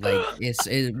 dude. Like,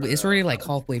 it's already like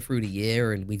halfway through the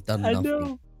year and we've done I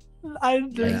nothing.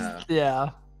 know. Yeah.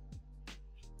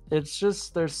 It's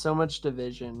just there's so much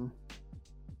division.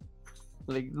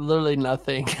 Like literally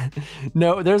nothing.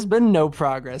 No, there's been no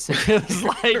progress. It feels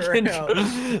like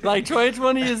like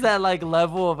 2020 is that like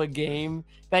level of a game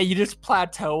that you just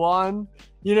plateau on.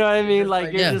 You know what I mean?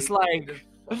 Like you're just like,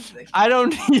 I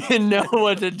don't even know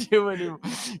what to do anymore.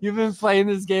 You've been playing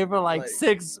this game for like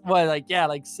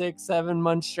 6-7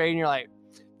 months straight, and you're like,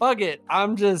 fuck it.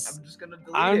 I'm just gonna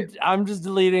delete it. I'm just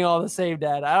deleting all the save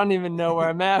data. I don't even know where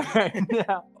I'm at right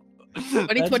now.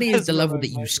 2020 is the level that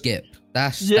you skip.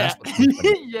 That's Yeah. what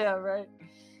 2020 is. Yeah, right.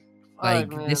 Like,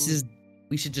 Fuck, this man. is,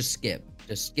 we should just skip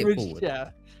Which- forward. Yeah.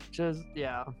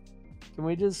 Can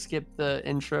we just skip the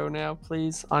intro now,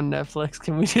 please, on Netflix?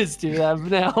 Can we just do that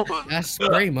now? That's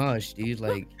very much, dude.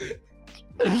 Like,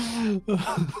 it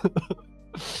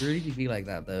really could be like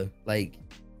that though. Like,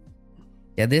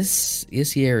 Yeah, this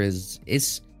year there's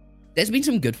been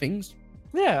some good things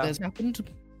Yeah. that's happened,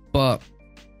 but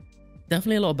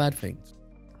definitely a lot of bad things.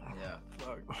 Yeah.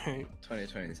 Fuck, right.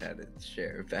 2020's had its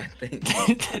share of bad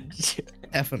things.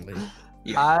 Definitely.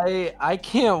 I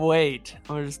can't wait.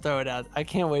 I'm gonna just throw it out. I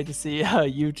can't wait to see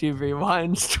YouTube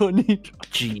rewinds 2020.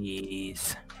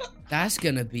 Jeez. That's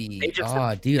gonna be. They just-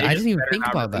 Oh, dude, They I just didn't even better think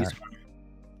not about release that.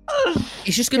 one.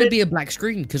 It's just gonna be a black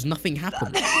screen because nothing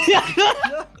happened.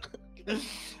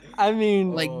 I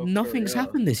mean, Like Oh, for nothing's real.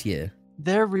 happened this year.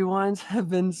 their rewinds have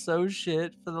been so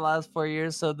shit for the last 4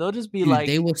 years, so they'll just be Dude, like,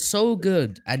 they were so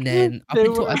good, and then up They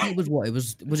until I were- think it was what it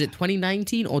was it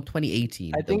 2019 or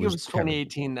 2018? I that think it was terrible?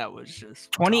 2018 that was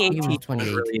just 2018 was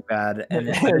 2018. really bad, and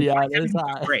then Yeah, 2017 that's was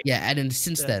high. great. Yeah, and then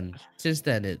since Yeah. then it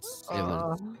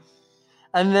was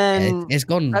and yeah, then it's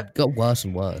got worse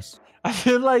and worse. I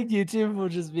feel like YouTube will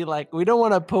just be like, we don't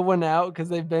want to put one out because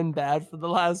they've been bad for the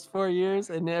last 4 years,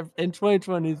 and in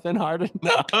 2020 it's been hard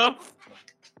enough.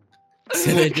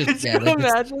 So they just- Could yeah, you they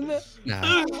just- imagine that?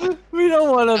 Nah, We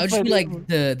don't want that to would just put be like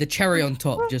the cherry on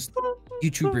top, just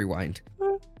YouTube rewind.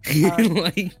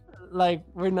 Like, like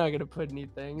we're not gonna put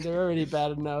anything. They're already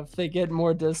bad enough. They get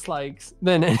more dislikes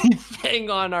than anything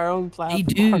on our own they platform.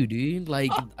 do, dude.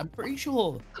 Like, I'm pretty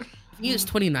sure. I think it's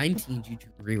 2019 YouTube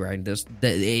rewind. That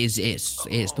is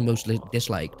the most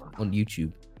disliked on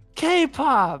YouTube.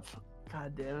 K-pop.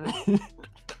 God damn it.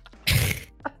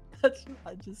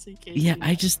 I just see K-pop.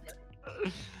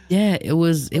 Yeah, it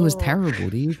was Oh. terrible,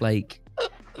 dude. Like, I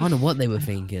don't know what they were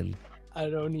thinking. I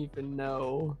don't even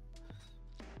know.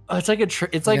 Oh, it's like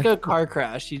it's like Yeah. a car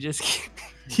crash. You just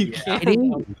you Yeah. can't. It is.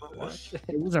 help but watch it.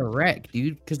 It was a wreck,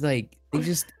 dude. Because like it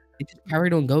just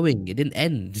carried on going. It didn't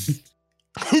end.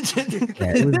 It didn't.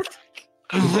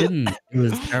 It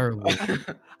was terrible.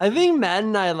 I think Matt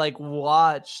and I like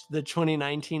watched the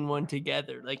 2019 one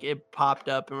together. Like it popped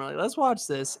up and we're like, let's watch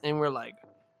this. And we're like,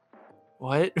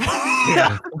 what?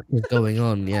 What was going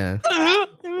on? Yeah.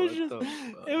 it was What just the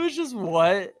fuck? it was just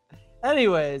what?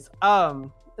 Anyways,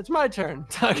 it's my turn to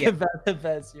talk Yeah. about the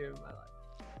best year of my life.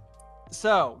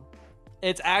 So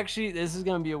it's actually this is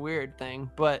gonna be a weird thing,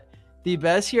 but the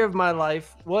best year of my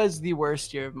life was the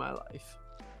worst year of my life.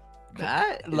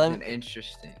 That is Let- an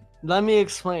interesting. Let me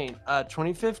explain.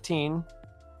 2015,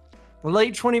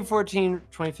 late 2014,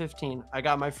 2015, I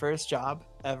got my first job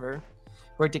ever.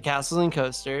 Worked at Castles and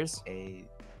Coasters. A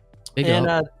Big And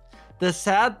up. the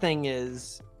sad thing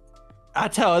is, I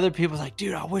tell other people like,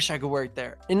 dude, I wish I could work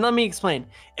there. And let me explain.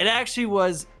 It actually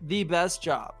was the best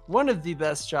job, one of the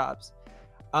best jobs.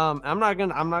 I'm not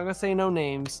gonna say no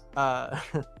names.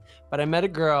 But I met a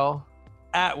girl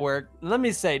at work. Let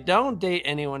me say, don't date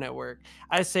anyone at work.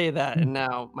 I say that, and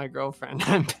now my girlfriend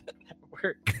I'm at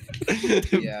work.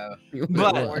 yeah. You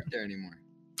But- don't work there anymore.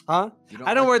 Huh? You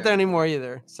I don't work there anymore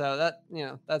either, so that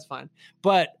that's fine.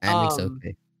 But And it's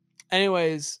okay.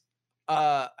 anyways,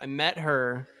 I met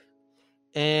her,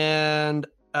 and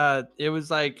it was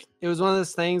one of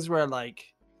those things where like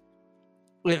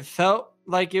it felt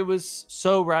like it was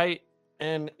so right,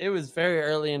 and it was very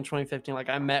early in 2015. Like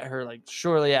I met her like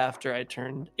shortly after I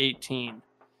turned 18.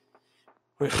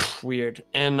 Weird.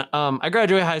 And I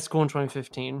graduated high school in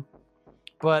 2015.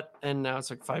 And now it's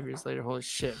like 5 years later. Holy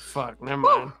shit! Fuck. Never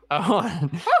mind.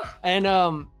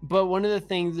 But one of the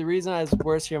things, the reason I was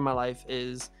worst here in my life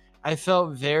is I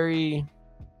felt very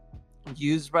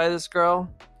used by this girl.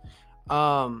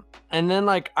 And then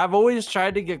like I've always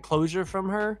tried to get closure from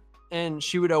her, and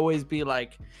she would always be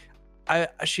like,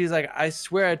 she's like, I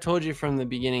swear I told you from the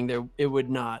beginning there it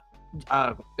wouldn't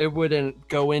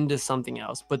go into something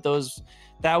else. But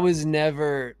that was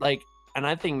never like, and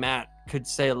I think Matt could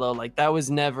say a little like that was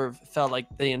never felt like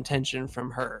the intention from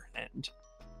her end.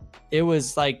 It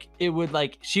was like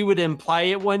she would imply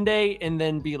it one day and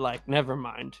then be like, never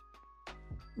mind.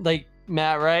 Like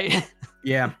Matt, right?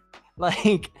 Yeah.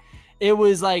 Like it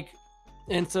was like,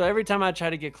 and so every time I try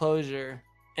to get closure,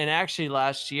 and actually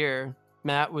last year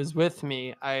Matt was with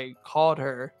me, I called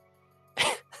her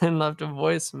and left a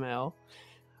voicemail,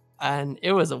 and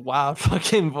it was a wild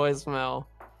fucking voicemail,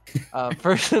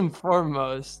 first and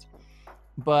foremost.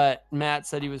 But Matt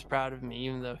said he was proud of me,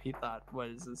 even though he thought, what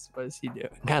is he doing?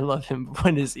 I love him, but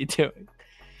what is he doing?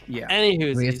 Yeah.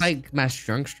 Anywho, I mean, it's like Mass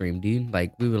Drunk Stream, dude.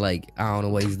 Like we were like, I don't know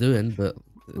what he's doing, but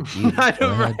dude, I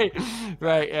go know, ahead.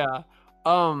 right, yeah.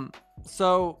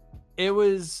 So it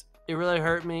really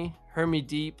hurt me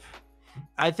deep.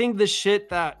 I think the shit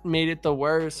that made it the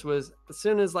worst was as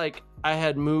soon as like I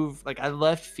had moved, like I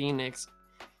left Phoenix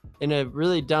in a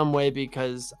really dumb way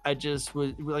because I just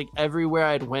was like everywhere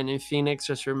I'd went in Phoenix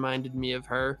just reminded me of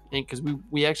her, and because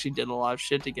we actually did a lot of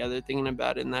shit together, thinking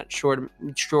about it in that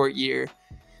short year.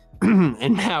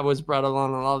 and Matt was brought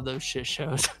along on all of those shit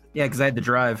shows. Yeah, because I had to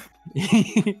drive.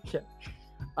 Yeah.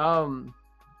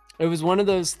 It was one of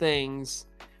those things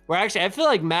where actually I feel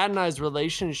like Matt and I's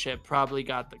relationship probably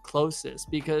got the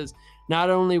closest because not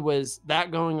only was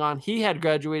that going on, he had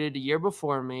graduated a year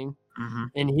before me,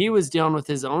 and he was dealing with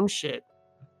his own shit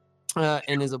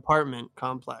in his apartment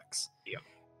complex. Yeah.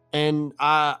 And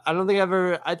I don't think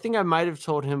I think I might have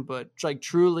told him, but like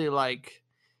truly, like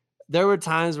there were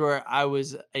times where I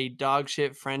was a dog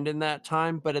shit friend in that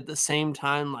time, but at the same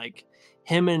time, like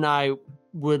him and I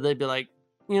would be like,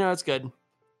 it's good.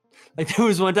 Like there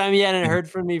was one time he hadn't heard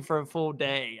from me for a full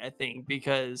day, I think,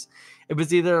 because it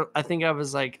was either I think I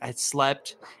was like I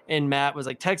slept and Matt was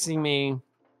like texting me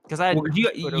because I had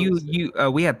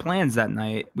we had plans that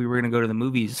night. We were gonna go to the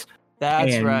movies.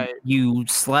 That's and right. You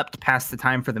slept past the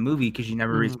time for the movie because you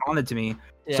never responded to me.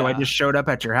 Yeah. So I just showed up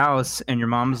at your house, and your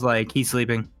mom's like, "He's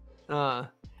sleeping." And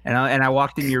I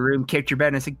walked in your room, kicked your bed,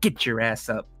 and I said, "Get your ass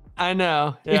up." I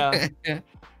know. Yeah.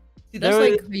 See, that's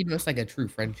like it's like a true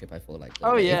friendship. I feel like.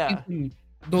 Oh like, yeah. If you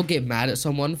don't get mad at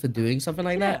someone for doing something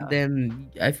like that,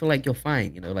 then I feel like you're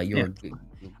fine. Like you're a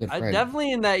good friend.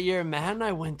 Definitely in that year, Matt and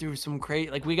I went through some great.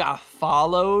 Like we got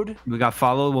followed. We got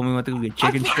followed when we went to go get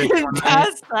chicken strips.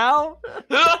 Passed out.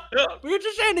 We were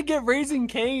just trying to get Raising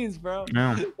Cane's, bro.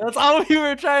 No. That's all we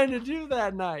were trying to do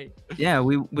that night. Yeah,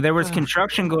 there was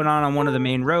construction going on one of the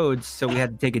main roads, so we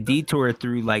had to take a detour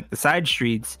through like the side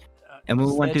streets. And when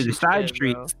we went through the side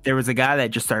streets, there was a guy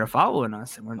that just started following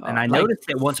us, and I noticed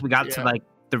it once we got to like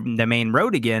the main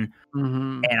road again,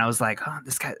 and I was like, "Oh,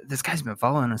 this guy's been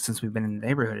following us since we've been in the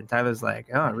neighborhood." And Tyler's like,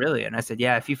 "Oh, really?" And I said,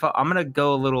 "Yeah, I'm gonna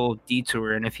go a little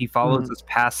detour, and if he follows us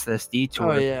past this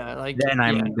detour, then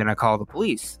I'm gonna call the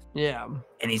police." Yeah.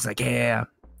 And he's like, "Yeah."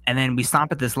 And then we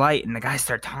stop at this light, and the guy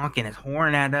starts honking his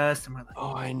horn at us, and we're like,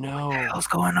 "Oh, I know. What the hell's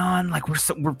going on?" Like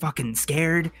we're fucking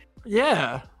scared.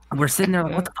 Yeah. We're sitting there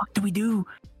like, what the fuck do we do?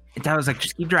 And Tyler's like,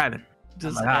 just keep driving.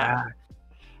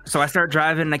 So I start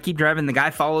driving, and I keep driving. The guy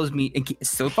follows me and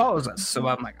still follows us. So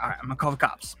I'm like, all right, I'm going to call the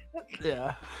cops.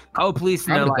 Yeah. Call the police.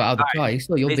 I would have got out of the car. He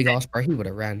saw your big ass, bro. He would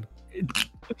have ran.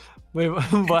 Wait, what?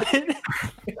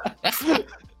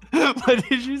 What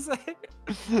did you say?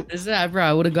 Is that, bro?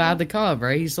 I would have got out of the car,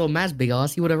 bro. He saw Matt's big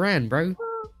ass. He would have ran, bro.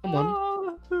 Come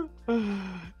on.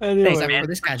 Anyway, thanks, bro.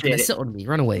 This guy's going to sit on me.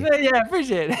 Run away. Yeah,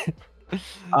 appreciate it.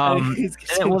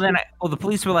 The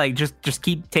police were like, just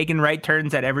keep taking right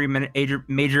turns at every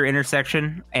major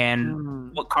intersection,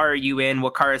 and what car are you in,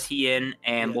 what car is he in,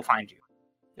 and we'll find you.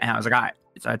 And I was like, all right.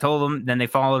 So I told them, then they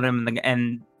followed him,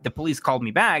 and the police called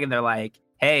me back, and they're like,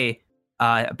 hey,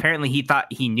 apparently he thought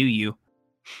he knew you.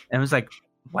 And I was like,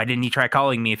 why didn't he try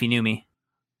calling me if he knew me?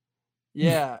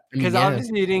 Yeah, because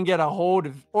obviously you didn't get a hold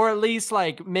of, or at least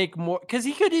like make more, because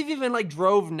he could have even like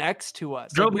drove next to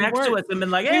us. Drove next to us and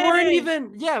been like, hey!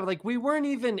 we weren't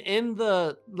even in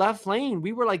the left lane.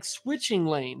 We were like switching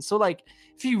lanes. So like,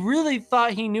 if he really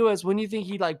thought he knew us, when you think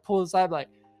he'd like pull aside, like,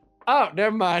 oh,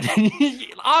 never mind.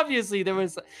 Obviously there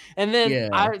was, and then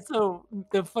so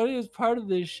the funniest part of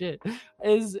this shit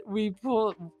is we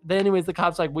pull. Anyways, the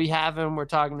cops like, we have him. We're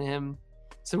talking to him.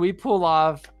 So we pull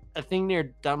off. I think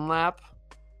near Dunlap.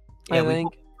 Yeah, I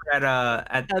think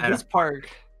at this park.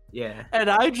 Yeah. And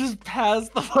I just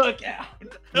passed the fuck out.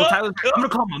 Well, Tyler's like, I'm gonna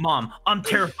call my mom. I'm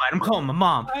terrified. I'm calling my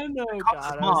mom. I know.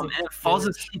 His mom and falls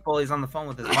asleep while he's on the phone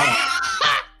with his mom.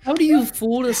 How do you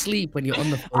fall asleep when you're on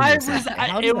the phone?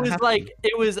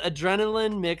 It was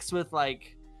adrenaline mixed with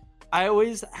like, I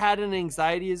always had an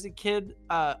anxiety as a kid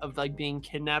of like being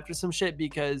kidnapped or some shit,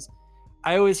 because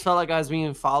I always felt like I was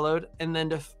being followed. And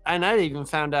then and I even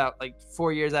found out like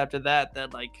 4 years after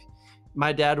that like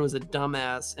my dad was a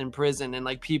dumbass in prison, and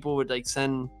like people would like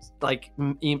send like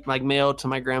mail to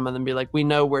my grandmother and be like, we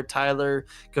know where Tyler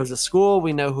goes to school,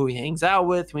 we know who he hangs out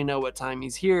with, we know what time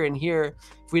he's here and here.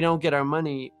 If we don't get our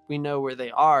money, we know where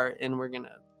they are, and we're gonna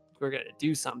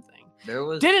do something.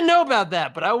 Didn't know about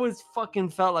that, but I always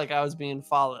fucking felt like I was being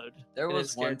followed. There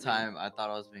was one time I thought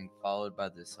I was being followed by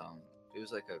this it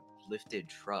was like a lifted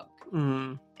truck,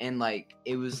 and like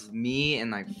it was me and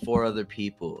like 4 other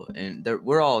people, and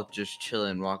we're all just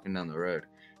chilling, walking down the road,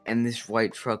 and this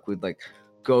white truck would like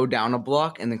go down a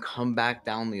block and then come back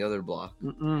down the other block.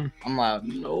 I'm like,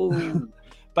 no.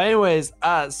 But anyways,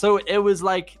 so it was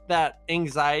like that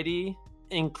anxiety,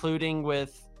 including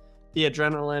with the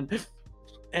adrenaline,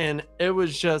 and it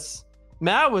was just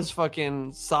Matt was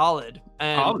fucking solid,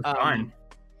 and I was fine.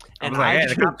 And hey,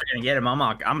 the cops are gonna get him. I'm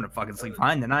gonna fucking sleep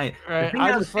fine tonight. Right. We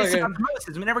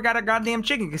never got a goddamn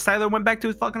chicken because Tyler went back to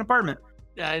his fucking apartment.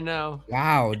 Yeah, I know.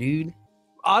 Wow, dude.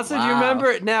 Also, do you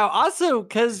remember now? Also,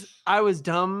 because I was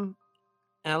dumb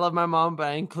and I love my mom, but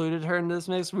I included her in this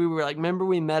mix. We were like, remember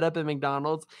we met up at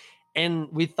McDonald's and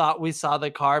we thought we saw the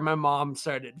car. My mom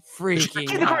started freaking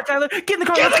Get in the car, out. Tyler. Get in the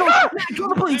car. Let's go. Go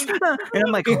to the police. And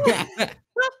I'm like,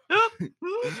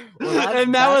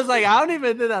 And Matt was like, I don't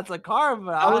even think that's a car,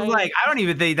 but I was like, I don't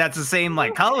even think that's the same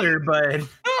like color, but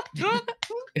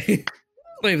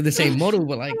Not even the same model,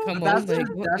 but like, come on. Like,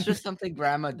 what? That's just something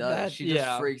grandma does. That- She just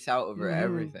yeah. freaks out over Mhm.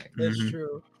 everything. That's Mhm.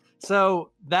 true.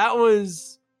 So that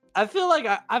was. I feel like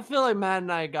Matt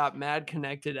and I got mad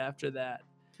connected after that.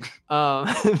 no,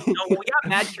 we got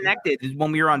mad connected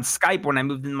when we were on Skype when I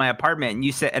moved into my apartment, and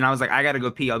you said, and I was like, I gotta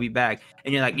go pee. I'll be back.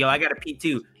 And you're like, yo, I gotta pee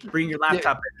too. Bring your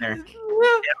laptop in there. And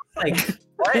I was like,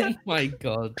 what? Oh my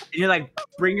god. And you're like,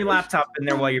 bring your laptop in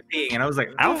there while you're peeing. And I was like,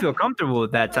 I don't feel comfortable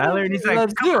with that, Tyler. And he's like,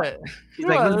 let's do it. he's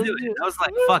like, let's do it. And I was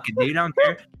like, fuck it, dude. I don't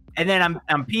care. And then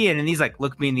I'm peeing, and he's like,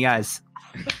 look me in the eyes.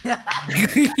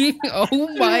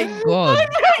 Oh my god.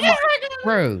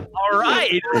 Bro. All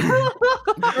right.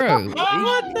 Bro.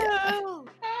 What the hell?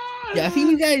 Yeah, I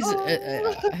think you guys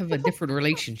have a different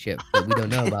relationship that we don't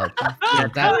know about. Yeah,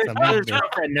 that's Tyler's amazing.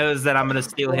 girlfriend knows that I'm gonna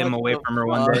steal him away from her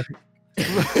one day.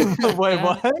 Wait,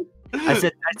 what?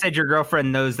 I said your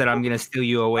girlfriend knows that I'm gonna steal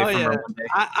you away from her one day.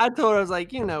 I told her, I was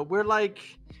like, we're like,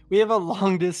 we have a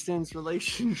long distance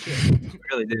relationship. I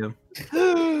really do.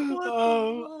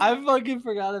 I fucking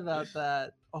forgot about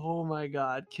that. Oh my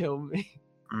god, kill me.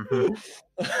 Mhm.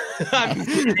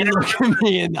 Look at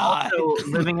me in the eye. Also,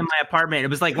 living in my apartment, it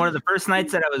was like one of the first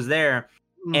nights that I was there,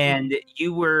 Mhm. and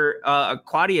you were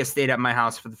Claudia stayed at my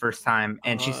house for the first time,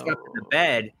 and she slept in the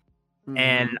bed, Mhm.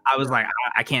 and I was like,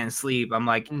 I can't sleep. I'm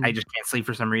like, I Mhm. just can't sleep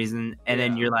for some reason. And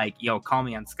then Yeah. you're like, yo, call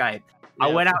me on Skype. I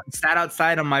Yeah. went out and sat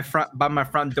outside on by my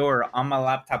front door on my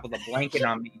laptop with a blanket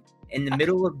on me in the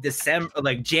middle of December,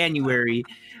 like January,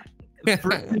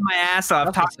 freezing my ass off,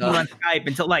 That's talking what's on Skype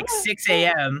until like 6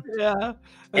 a.m. Yeah.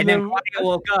 And then Claudia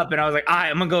woke up, and I was like, all right,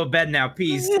 I'm gonna go to bed now.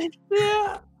 Peace.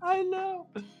 Yeah, I know.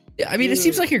 Yeah, I mean, it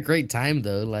seems like a great time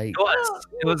though. Like,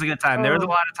 It was a good time. There was a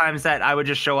lot of times that I would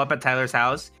just show up at Tyler's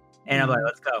house, and I'm like,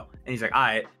 let's go. And he's like, all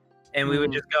right. And we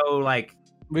would just go like,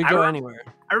 We I go remember- anywhere.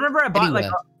 I remember I bought like,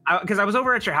 Anywhere. because I was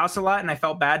over at your house a lot, and I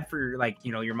felt bad for like,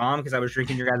 your mom, because I was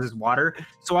drinking your guys' water.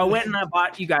 So I went and I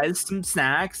bought you guys some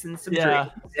snacks and some Yeah,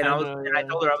 drinks, and I I know, and I yeah.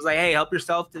 told her, I was like, hey, help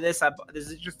yourself to this. This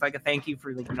is just like a thank you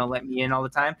for like, letting me in all the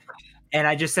time. And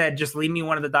I just said, just leave me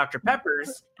one of the Dr.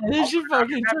 Peppers. And then she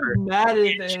fucking Pepper. took mad And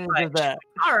she advantage like- of that.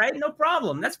 All right, no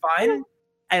problem. That's fine.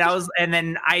 And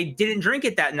then I didn't drink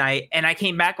it that night, and I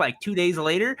came back like 2 days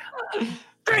later.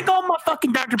 Drink all my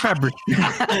fucking Dr. Pepper.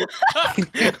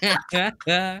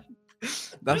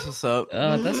 That's what's up.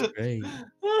 oh, that's great.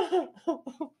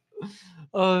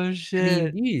 Oh I mean,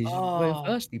 shit. you Oh. we're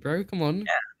thirsty, bro. Come on.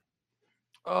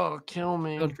 Oh, kill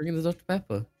me. Go drink the Dr.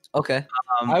 Pepper. Okay.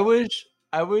 I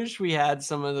wish we had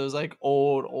some of those like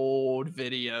old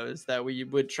videos that we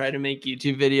would try to make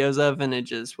YouTube videos of, and it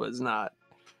just was not.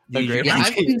 Dude, great Yeah, one.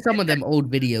 I've seen some of them old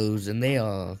videos, and they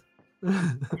are.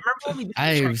 Remember when we did the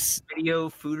I've Chinese video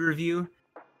food review?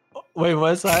 Wait,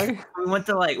 what? Sorry. We went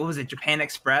to like, what was it, Japan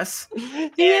Express?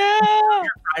 Yeah.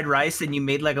 Fried rice, and you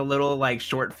made like a little like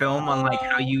short film on like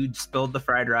how you spilled the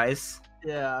fried rice.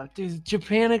 Yeah, dude.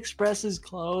 Japan Express is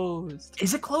closed.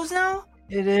 Is it closed now?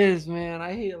 It is, man.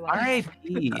 I hate life.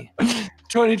 R.I.P.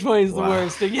 2020 is the Wow.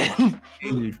 worst again.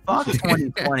 Dude, fuck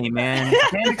 2020, man.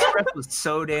 Japan Express was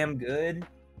so damn good.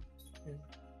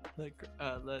 Like,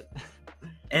 And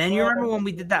then you remember when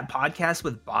we did that podcast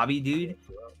with Bobby, dude?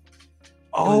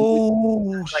 oh,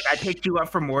 Like I picked you up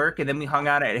from work, and then we hung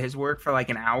out at his work for like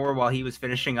an hour while he was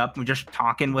finishing up. And we just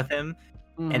talking with him,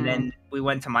 Mm-hmm. and then we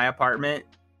went to my apartment,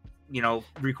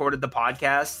 recorded the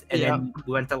podcast, and then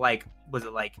we went to like, was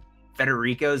it like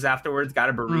Federico's afterwards? Got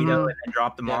a burrito Mhm. and then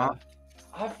dropped him Yeah. off.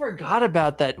 I forgot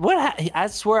about that. I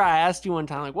swear I asked you one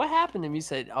time, like, what happened to him? You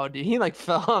said, "Oh, dude, he like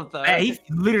fell off the." Yeah, he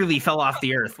literally fell off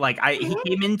the earth. Like he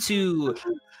came into,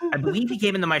 I believe he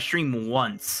came into my stream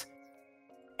once,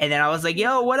 and then I was like,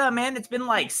 "Yo, what up, man? It's been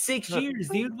like 6 years,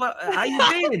 dude. How you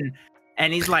been?"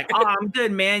 And he's like, "Oh, I'm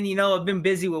good, man. I've been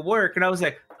busy with work." And I was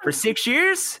like, "For 6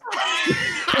 years?"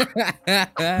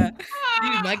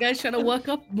 Dude, my guy's trying to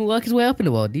work his way up in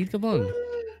the world, dude. Come on.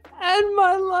 And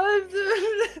my life,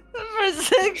 dude, for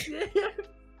 6 years.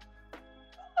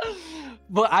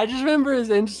 But I just remember his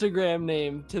Instagram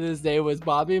name to this day was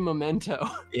Bobby Memento.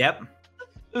 Yep.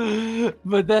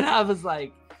 But then I was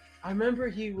like, I remember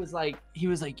he was like,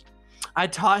 I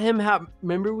taught him how.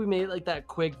 Remember we made like that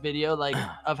quick video, like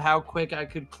of how quick I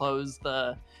could close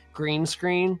the green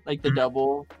screen, like the Mhm.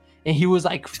 double, and he was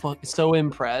like so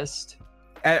impressed.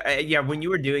 Yeah. When you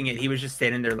were doing it, he was just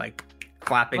standing there like,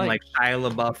 clapping like Shia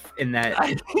LaBeouf in that.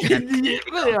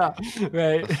 Yeah,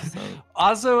 right. So,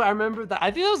 Also, I remember that.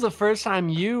 I think that was the first time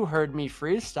you heard me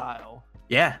freestyle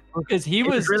Yeah, because he It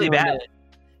was was really doing bad. it.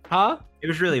 Huh? it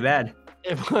was really bad.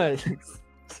 It was.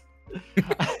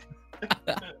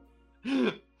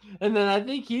 And then I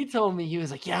think he told me, he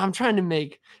was like, "Yeah, I'm trying to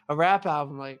make a rap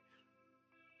album." Like,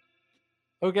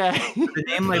 okay. The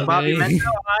name like Bobby Okay.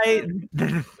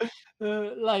 Mento,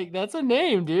 Like, that's a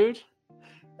name, dude.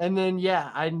 And then,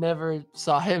 yeah, I never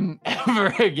saw him ever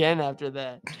again after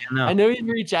that. no. I know he'd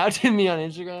reach out to me on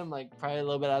Instagram, like, probably a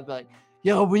little bit. I'd be like,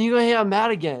 "Yo, when you gonna hang out with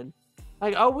Matt again?"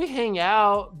 Like, "Oh, we hang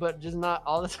out, but just not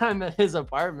all the time at his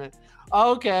apartment."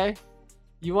 "Oh, okay.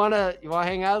 You wanna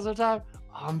hang out sometime?"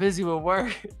 "Oh, I'm busy with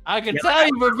work." I can tell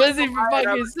you we're busy for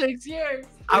fucking 6 years.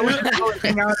 I would just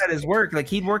hang out at his work. Like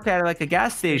he'd work at like a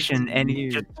gas station, and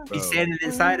he'd just be standing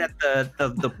inside at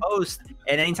the post.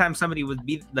 And anytime somebody would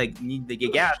be like need to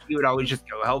get gas, he would always just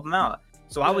go help him out.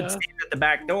 So I would Yeah. stand at the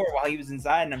back door while he was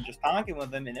inside, and I'm just talking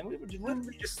with him, and then we would just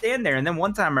literally just stand there. And then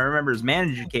one time I remember his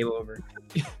manager came over,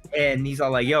 and he's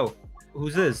all like, "Yo,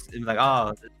 who's this?" And like,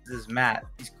 "Oh, this is Matt.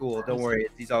 He's cool. Don't worry,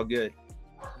 he's all good."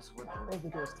 Oh, the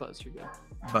door's closed. You're good.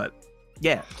 But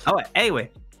yeah. Oh,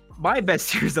 anyway, my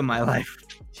best years of my life.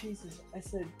 Jesus, I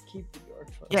said keep the door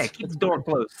closed. Yeah, keep the door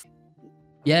closed.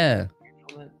 Yeah.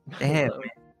 Damn, man.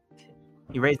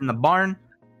 You raised in the barn?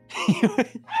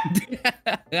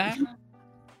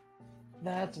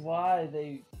 That's why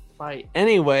they fight.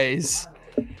 Anyways,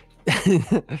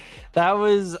 that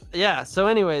was, yeah. So,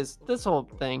 anyways, this whole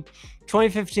thing,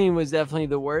 2015 was definitely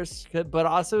the worst, but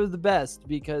also the best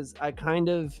because I kind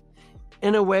of,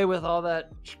 in a way, with all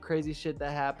that crazy shit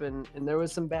that happened, and there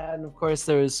was some bad, and of course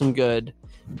there was some good.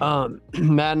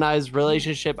 Matt and I's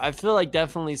relationship, I feel like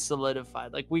definitely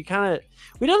solidified. Like we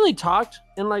definitely talked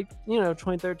in like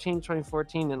 2013,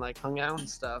 2014, and like hung out and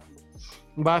stuff.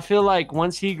 But I feel like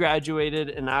once he graduated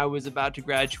and I was about to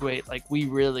graduate, like we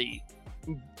really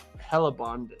hella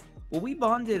bonded. Well, we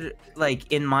bonded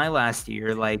like in my last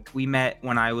year. Like we met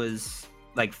when I was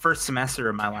like first semester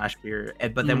of my last year,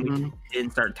 but then we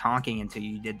didn't start talking until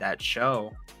you did that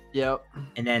show. Yep.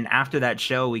 And then after that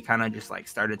show, we kind of just like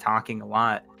started talking a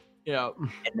lot. Yep.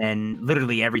 And then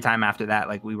literally every time after that,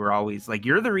 like we were always like,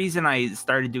 "You're the reason I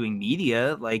started doing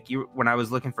media." Like when I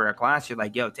was looking for a class, you're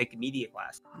like, "Yo, take a media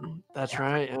class." That's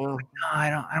right. Yeah. No,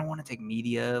 I don't want to take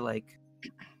media. Like I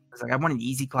was like, I want an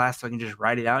easy class so I can just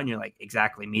write it out. And you're like,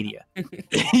 exactly, media.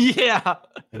 Yeah.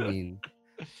 I mean,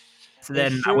 So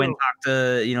then I went and talked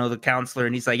to, the counselor,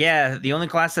 and he's like, "Yeah, the only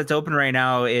class that's open right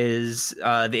now is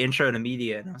the intro to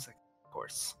media." And I was like, "Of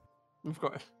course." Of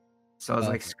course. So I was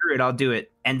like, "Screw it, I'll do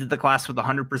it." Ended the class with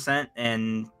 100%,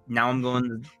 and now I'm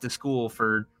going to school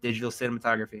for digital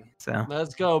cinematography. So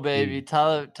Let's go, baby.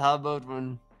 Tyler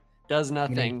Boatman does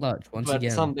nothing clutch once but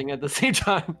again. something at the same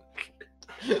time.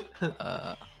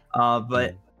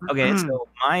 but okay, so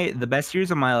the best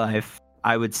years of my life,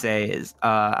 I would say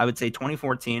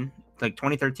 2014, like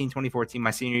 2013, 2014,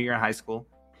 my senior year in high school,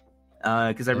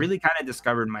 because I really kind of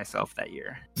discovered myself that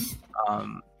year.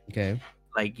 Okay.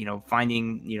 Like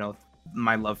finding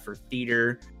my love for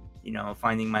theater,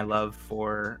 finding my love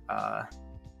for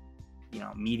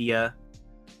media,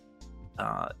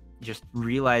 just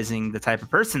realizing the type of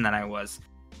person that I was,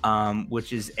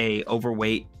 which is a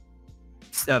overweight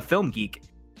film geek,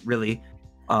 really.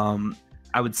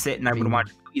 I would sit and I would watch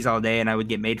movies all day, and I would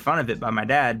get made fun of it by my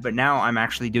dad. But now I'm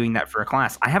actually doing that for a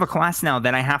class. I have a class now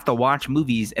that I have to watch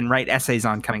movies and write essays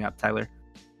on coming up, Tyler.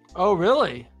 Oh,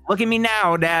 really? Look at me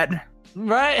now, Dad.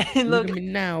 Right. Look at me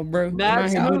now, bro.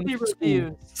 Matt's I'm out movie here for school.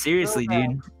 reviews. Seriously,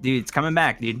 dude, it's coming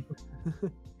back, dude.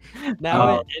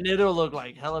 Now and it'll look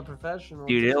like hella professional.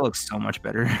 Dude, it looks so much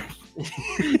better.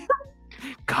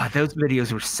 God, those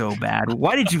videos were so bad.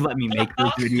 Why did you let me make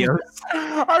those videos?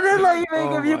 I didn't let you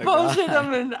make them. You my posted God.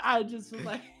 them, and I just was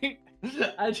like,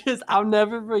 I'll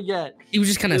never forget. He was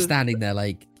just kind of standing there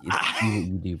like, "It's do what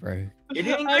you do, bro." You're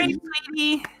doing great,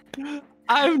 sweetie.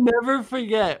 I'll never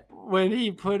forget when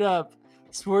he put up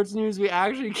sports news we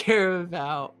actually care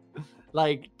about,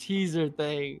 like teaser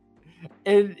thing,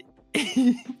 and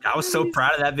I was so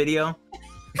proud of that video.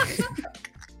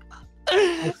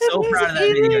 I'm So proud of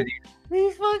that video, dude. He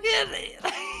fucking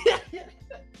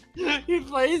he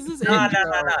plays this. No. intro.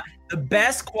 The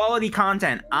best quality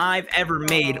content I've ever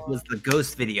made was the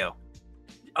ghost video.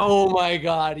 Oh my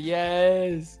god,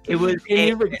 yes. It was Can a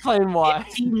you explain why?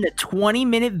 15 to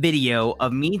 20-minute video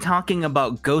of me talking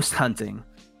about ghost hunting.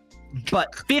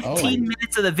 But 15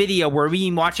 minutes of the video were me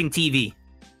watching TV.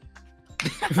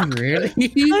 Really? Like,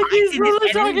 he's Didn't really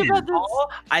edit talking it about at this.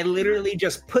 all. I literally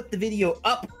just put the video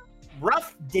up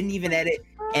rough, didn't even edit,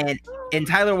 And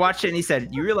Tyler watched it and he said,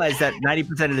 "You realize that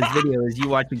 90% of this video is you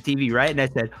watching TV, right?" And I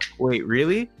said, "Wait,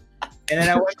 really?" And then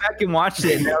I went back and watched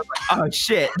it, and I was like, "Oh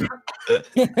shit!"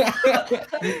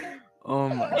 Oh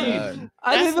my god.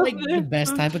 That's like the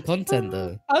best type of content,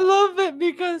 though. I love it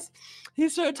because he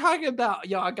started talking about,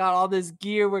 yo, I got all this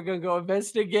gear, we're gonna go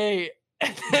investigate,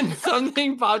 and then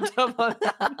something popped up on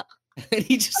that. And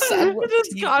he just It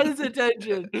just caught his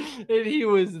attention, and he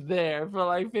was there for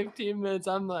like 15 minutes.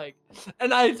 I'm like,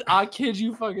 and I kid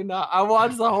you fucking not, I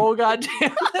watched the whole goddamn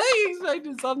thing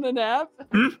expecting something to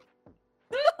happen.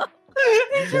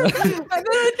 And then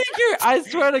I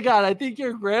swear to God, I think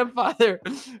your grandfather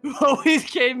who always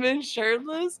came in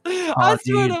shirtless. I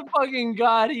swear to fucking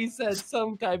God, he said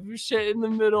some type of shit in the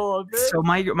middle of it. So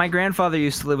my grandfather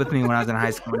used to live with me when I was in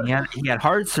high school. And he had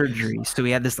heart surgery, so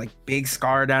he had this like big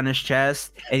scar down his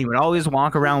chest, and he would always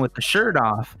walk around with the shirt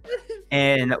off.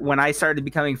 And when I started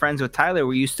becoming friends with Tyler,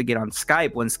 we used to get on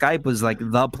Skype when Skype was like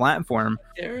the platform.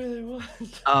 It really was.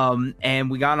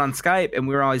 And we got on Skype and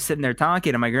we were always sitting there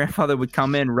talking, and my grandfather would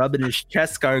come in rubbing his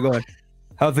chest scar going,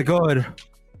 "How's it going?" And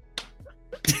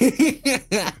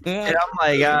I'm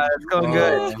like, "It's going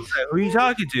good." He's like, "Who are you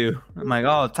talking to?" I'm like,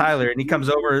 "Oh, Tyler." And he comes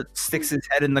over, sticks his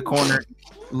head in the corner,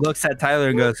 looks at Tyler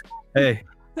and goes, "Hey,"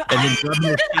 and then rubbing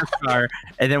his chest scar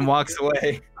and then walks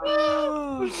away.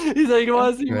 He's like, "You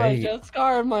want to see my chest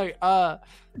scar?" I'm like,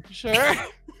 sure.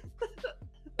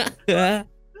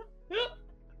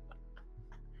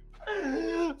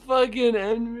 Fucking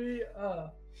envy.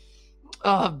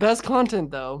 Best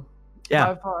content though.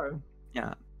 Yeah. By far.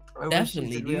 Yeah. I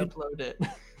Definitely, wish you could re-upload it.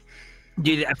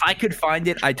 Dude, if I could find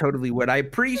it, I totally would. I'm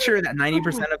pretty sure that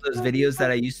 90% of those videos that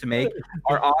I used to make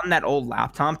are on that old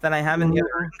laptop that I have in the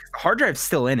other room. The hard drive's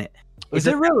still in it. Is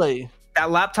it really? That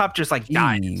laptop just like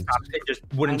died. It just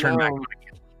wouldn't turn back on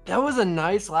again. That was a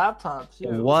nice laptop too.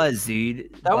 It was,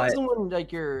 dude. That was the one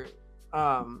like your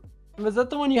was that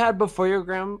the one you had before your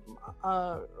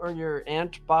or your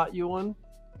aunt bought you one?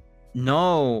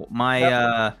 No,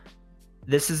 my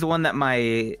this is the one that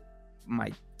my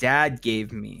dad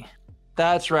gave me.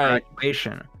 That's right.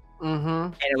 Graduation. Mm-hmm.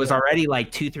 And it was already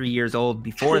like 2-3 years old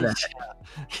before that.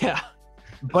 Yeah.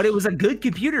 But it was a good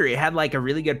computer. It had like a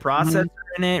really good processor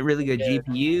in it, really good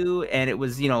GPU, and it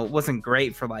was, it wasn't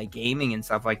great for like gaming and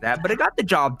stuff like that, but it got the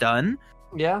job done.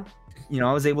 Yeah.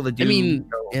 I was able to do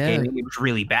gaming. It was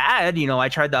really bad. I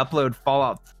tried to upload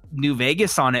Fallout New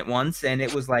Vegas on it once, and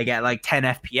it was like at like 10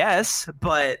 FPS,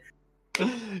 but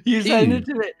you sent it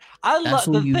to it. I love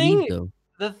the thing. Though.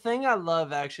 The thing I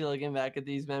love actually looking back at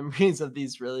these memories of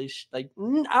these really I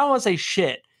don't want to say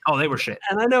shit. Oh, they were shit.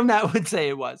 And I know Matt would say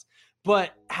it was,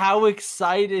 but how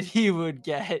excited he would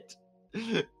get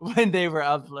when they were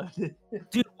uploaded.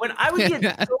 Dude, when I would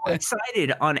get so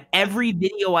excited on every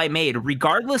video I made,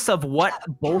 regardless of what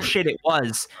bullshit it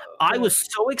was, I was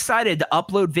so excited to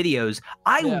upload videos.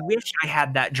 I wish I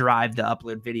had that drive to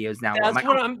upload videos now. That's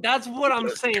what I'm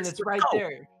saying. It's right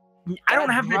there. I don't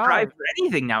have the drive for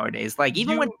anything nowadays. Like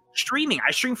even when streaming,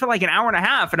 I stream for like an hour and a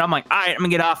half, and I'm like, all right, I'm gonna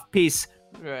get off. Peace.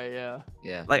 Right? Yeah.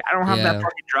 Yeah. Like I don't have that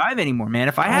fucking drive anymore, man.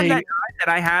 If I had that drive that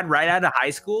I had right out of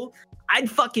high school, I'd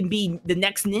fucking be the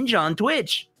next ninja on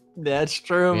Twitch. That's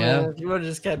true, man. You would have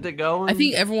just kept it going. I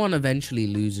think everyone eventually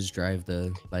loses drive,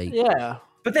 though. Like, yeah.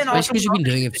 But then also, because you've been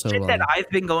doing it for so long. That I've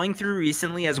been going through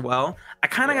recently as well. I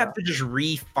kind of got to just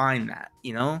refine that,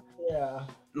 Yeah.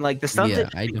 Like the stuff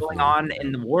that's been going on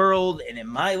in the world and in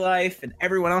my life and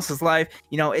everyone else's life.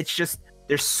 It's just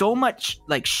there's so much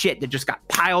like shit that just got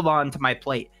piled onto my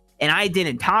plate, and I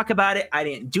didn't talk about it. I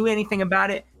didn't do anything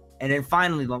about it. And then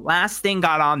finally, the last thing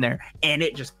got on there, and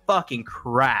it just fucking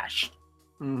crashed.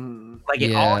 Like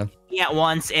it all hit me at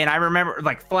once. And I remember,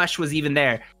 like, Flesh was even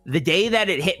there. The day that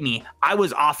it hit me, I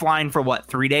was offline for what,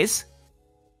 3 days?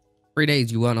 3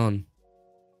 days you weren't on.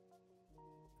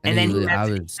 And then he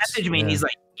messaged me, and he's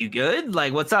like, "You good?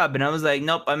 Like, what's up?" And I was like,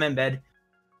 "Nope, I'm in bed."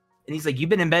 And he's like, "You've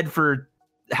been in bed for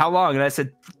how long?" And I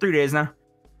said, 3 days now.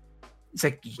 He's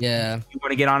like, "Yeah, you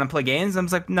want to get on and play games?" I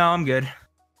was like, "No, I'm good."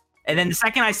 And then the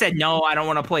second I said, "No, I don't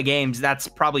want to play games," that's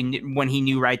probably when he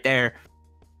knew right there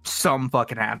some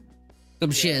fucking happened. Some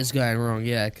shit is going wrong,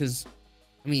 yeah, because,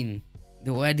 I mean,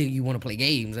 why do you want to play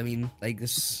games? I mean, like,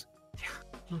 this...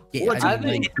 Yeah, I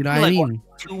mean, you know what I mean?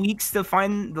 2 weeks to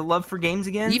find the love for games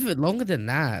again? Even longer than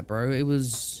that, bro. It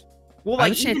was... Well,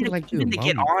 like, even to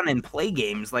get on and play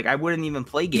games, like, I wouldn't even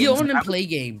play games. Get on and play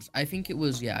games. I think it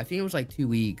was like 2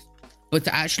 weeks. But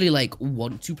to actually, like,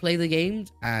 want to play the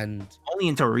games, and... Only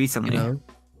until recently.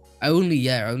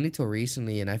 Only till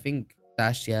recently, and I think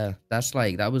that's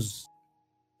like, that was...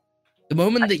 The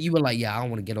moment that you were like, yeah, I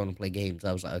want to get on and play games,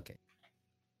 I was like, okay.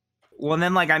 Well, and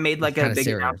then like I made like It's a kinda big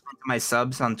serious. announcement to my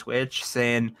subs on Twitch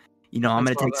saying, you know, I'm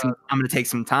I gonna saw take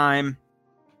some time.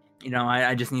 You know,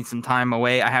 I just need some time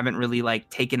away. I haven't really like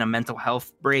taken a mental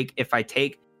health break. If I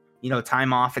take, you know,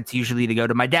 time off, it's usually to go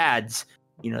to my dad's,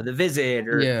 you know, the visit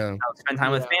or Yeah. you know, spend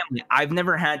time with family. I've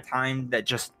never had time that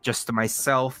just to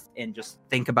myself and just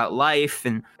think about life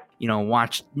and, you know,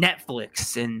 watch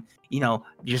Netflix and, you know,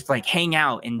 just like hang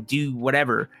out and do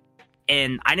whatever.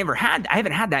 And I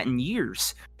haven't had that in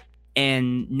years.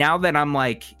 And now that I'm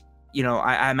like, you know,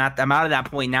 I'm out of that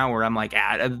point now where I'm like,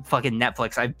 fucking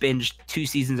Netflix. I've binged 2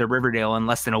 seasons of Riverdale in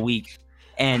less than a week.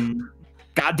 And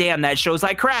goddamn, that show's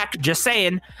like crack. Just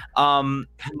saying. I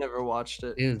never watched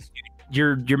it. It is.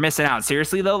 You're missing out.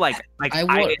 Seriously though, like I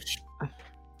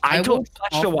I told watched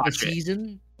Flesh half to of the watch it.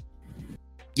 season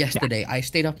yesterday. I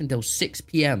stayed up until 6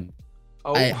 p.m.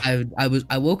 Oh,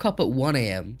 I woke up at 1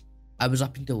 a.m. I was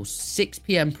up until 6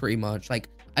 p.m. pretty much. Like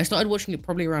I started watching it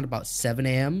probably around about 7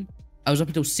 a.m. I was up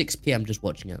until 6 p.m. just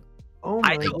watching it. oh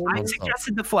my I goodness.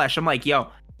 suggested the Flesh. I'm like, yo,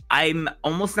 I'm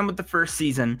almost done with the first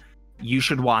season. You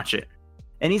should watch it.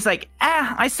 And he's like,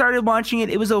 I started watching it.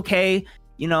 It was okay.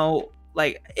 You know,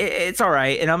 like it's all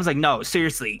right. And I was like, no,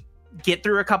 seriously, get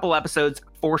through a couple episodes.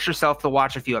 Force yourself to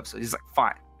watch a few episodes. He's like,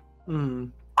 fine.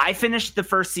 Mhm. I finished the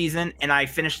first season and I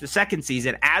finished the second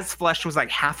season as Flesh was like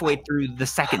halfway through the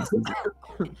second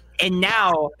season. And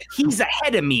now he's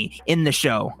ahead of me in the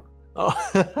show. Oh,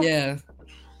 Yeah.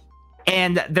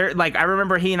 And they're like, I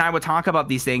remember he and I would talk about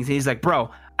these things. And he's like, bro,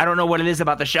 I don't know what it is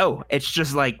about the show. It's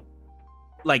just like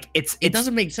it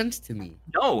doesn't make sense to me.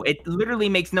 no, it literally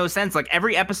makes no sense. Like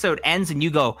every episode ends and you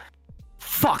go,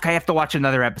 fuck, I have to watch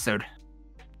another episode.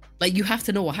 Like you have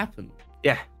to know what happened.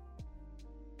 Yeah.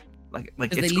 Like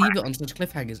Because they it's leave crack. it on such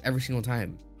cliffhangers every single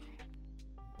time.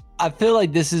 I feel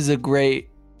like this is a great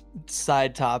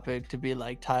side topic to be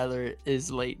like Tyler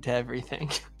is late to everything.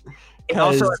 It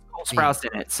also 'Cause has Cole Sprouse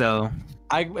in it, so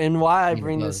why I Yeah,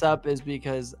 bring it this does. up is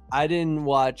because I didn't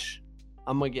watch.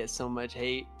 I'm gonna get so much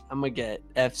hate. I'm gonna get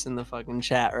F's in the fucking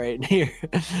chat right here.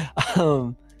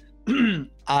 um,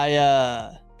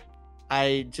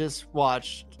 I just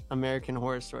watched American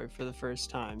Horror Story for the first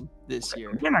time this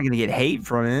year. you're not gonna get hate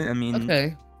from it. I mean,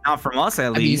 Okay. not from us at I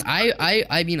mean, least.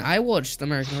 I watched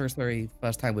American Horror Story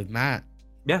first time with Matt.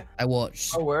 Yeah. I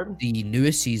watched Oh, word. the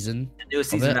newest season. The newest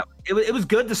season, it. it was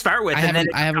good to start with, I and then haven't-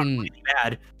 it I got haven't- really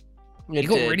bad. It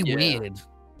got did, really yeah. weird.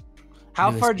 How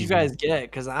newest far did you season. guys get?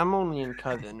 Because I'm only in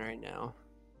Coven right now.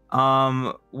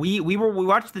 We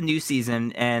watched the new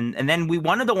season, and then we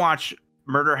wanted to watch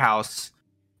Murder House,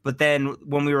 but then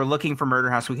when we were looking for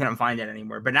Murder House, we couldn't find it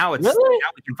anymore. But now Really? now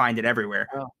we can find it everywhere.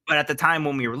 Oh. But at the time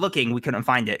when we were looking, we couldn't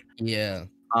find it. Yeah.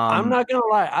 I'm not gonna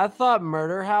lie. I thought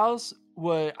Murder House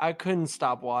I couldn't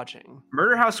stop watching.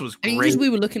 Murder House was I mean, great. because we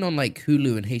were looking on like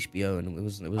Hulu and HBO, and it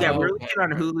was Yeah, Oh, we were okay. looking on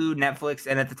Hulu, Netflix,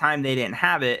 and at the time they didn't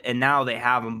have it, and now they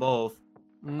have them both.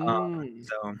 Mm.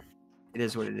 So it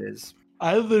is what it is.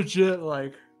 I legit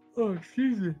like. Oh,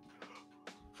 excuse me.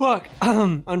 Fuck.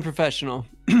 Unprofessional.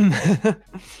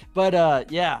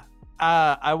 But yeah.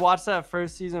 I watched that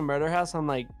first season of Murder House. I'm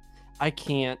like, I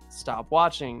can't stop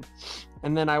watching.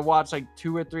 And then I watched like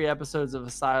 2 or 3 episodes of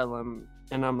Asylum,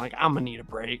 and I'm like, I'm gonna need a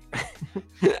break.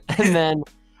 And then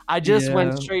I just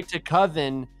went Yeah. straight to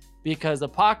Coven because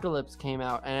Apocalypse came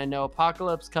out, and I know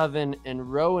Apocalypse, Coven,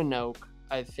 and Roanoke,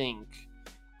 I think,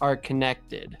 are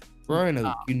connected.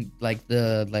 Roanoke, like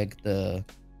the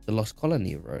Lost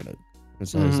Colony of Roanoke.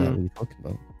 Is that what you're talking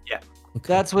about? Yeah. Okay.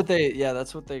 That's what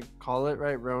they call it,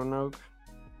 right? Roanoke.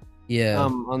 yeah.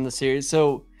 On the series.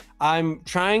 So I'm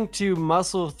trying to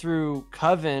muscle through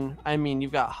Coven. I mean,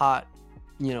 you've got hot,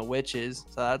 witches,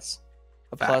 so that's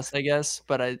a Fact. plus, I guess.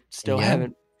 But I still Yeah.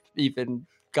 haven't even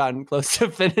gotten close to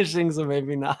finishing, so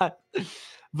maybe not.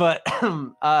 But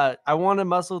I want to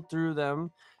muscle through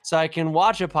them so I can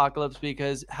watch Apocalypse,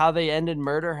 because how they ended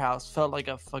Murder House felt like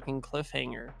a fucking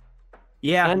cliffhanger.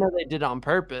 Yeah, I know they did it on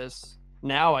purpose.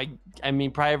 Now I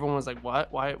mean, probably everyone was like,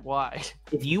 "What? Why?"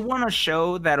 if you want a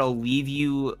show that'll leave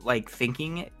you like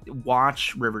thinking,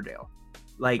 watch Riverdale.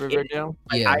 Like Riverdale.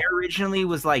 Yeah. I originally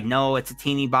was like, no, it's a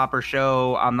teeny bopper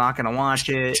show. I'm not gonna watch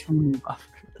it.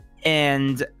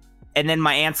 And then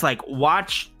my aunt's like,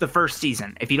 watch the first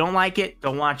season. If you don't like it,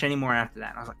 don't watch any more after that.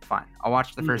 And I was like, fine, I'll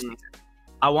watch the first Mhm. season.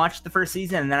 I watched the first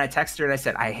season, and then I texted her and I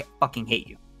said, I fucking hate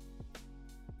you.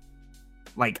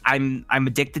 Like I'm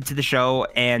addicted to the show,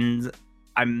 and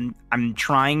I'm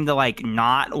trying to like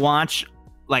not watch.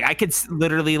 Like I could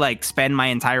literally like spend my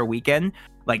entire weekend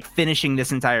like finishing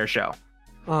this entire show.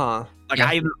 Uh-huh. Like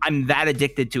Yeah. I'm that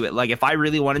addicted to it. Like if I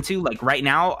really wanted to, like right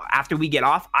now after we get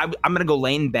off, I'm gonna go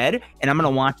lay in bed and I'm gonna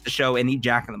watch the show and eat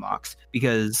Jack in the Box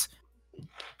because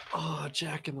Oh,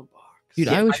 Jack in the Box. Dude,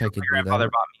 I wish I could My do grandfather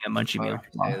that. bought me a munchie meal.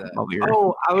 Say that. while we were-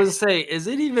 Oh, I was say, is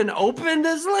it even open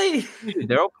this late? Dude,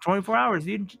 they're open 24 hours,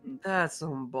 dude. That's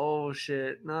some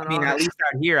bullshit. Not I mean, all- at least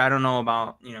out here, I don't know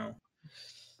about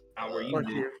out where you Fuck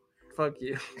live. you. Fuck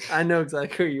you. I know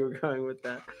exactly where you were going with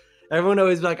that. Everyone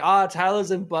always be like, "Ah,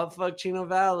 Tyler's in buttfuck Chino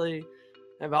Valley."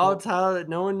 And Tyler,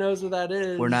 no one knows what that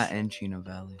is. We're not in Chino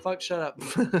Valley. Fuck, shut up.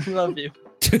 Love you.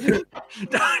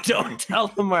 Don't tell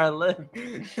them where I live.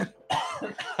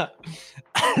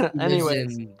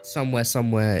 Anyways,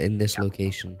 Somewhere in this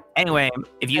location. Anyway,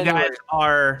 if you Anyway. guys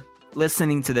are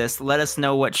listening to this, let us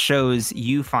know what shows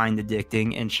you find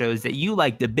addicting and shows that you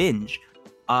like to binge.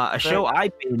 A show I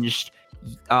binged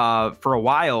for a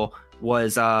while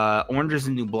was Orange is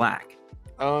the New Black.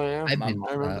 oh yeah, I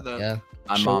remember that. Yeah.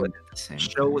 My Show- mom did the same.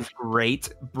 Show was great.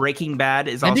 Breaking Bad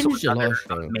is I also binged a lot another of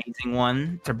shows. amazing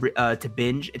one to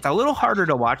binge. It's a little harder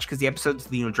to watch because the episodes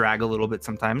drag a little bit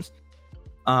sometimes.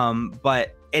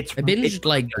 But it's I binged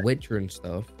like The Witcher and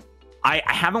stuff. I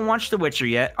haven't watched The Witcher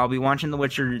yet. I'll be watching The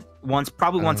Witcher once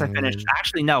I finish.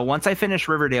 Actually, no. Once I finish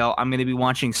Riverdale, I'm going to be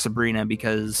watching Sabrina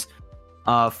because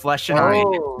Flesh and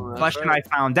I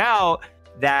found out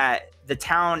that the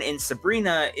town in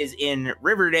Sabrina is in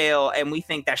Riverdale, and we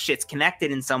think that shit's connected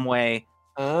in some way.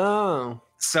 Oh,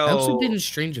 So I also binged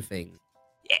Stranger Things.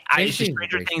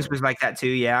 Stranger Things was like that too.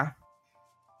 Yeah.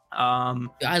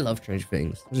 I love Stranger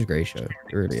Things. It's a great show.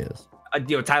 It really is.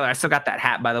 Tyler, I still got that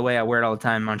hat, by the way. I wear it all the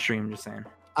time on stream. Just saying,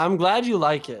 I'm glad you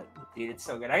like it. dude, it's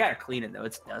so good. I gotta clean it though.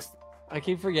 It's dusty. I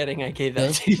keep forgetting I gave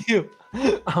that to you.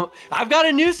 I've got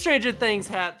a new Stranger Things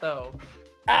hat though.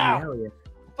 Ow! Hell yeah.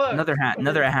 Fuck. Another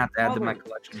hat to add to my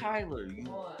collection. Tyler, you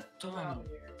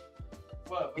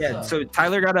What? Yeah, so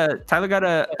Tyler got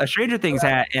a Stranger Things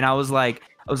hat, and I was like,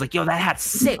 yo, that hat's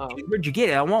sick. Oh. Dude. Where'd you get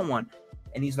it? I want one.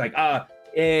 And he's like, I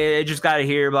just got it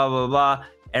here, blah blah blah.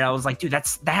 And I was like, dude, that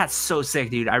hat's so sick,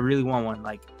 dude. I really want one.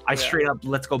 Like, I straight up,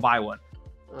 let's go buy one.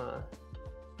 Uh,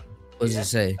 What does it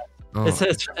say? Oh, it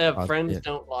says friends yeah.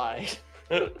 don't lie.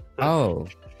 oh.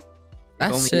 If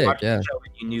That's only you sick. watched Yeah. the show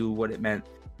and you knew what it meant.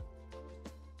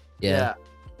 Yeah.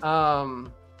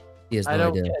 He has no I don't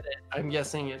idea. get it. I'm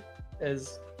guessing it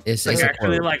is. It's It's a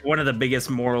actually quote. like one of the biggest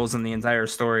morals in the entire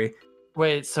story.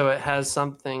 Wait, so it has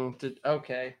something to.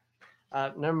 Okay.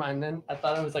 Never mind then. I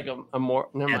thought it was like a more.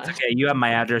 Never Yeah, mind. it's okay. You have my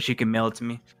address. You can mail it to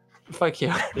me. Fuck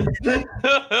you.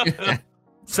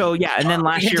 So yeah, and then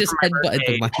last You year just for my, headbutted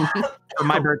birthday, the mic. for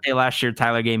my birthday last year,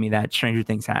 Tyler gave me that Stranger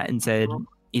Things hat and said,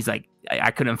 he's like,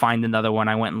 I couldn't find another one.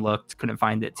 I went and looked, couldn't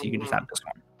find it, so you can just have this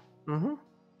one. hmm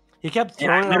He kept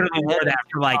And I throwing. it on literally my wore head. that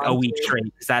for like a week straight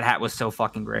because that hat was so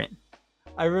fucking great.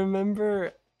 I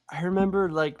remember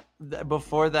like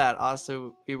before that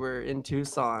also we were in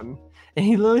Tucson and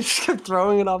he literally just kept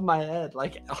throwing it off my head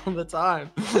like all the time.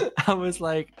 I was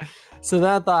like, so then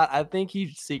I thought I think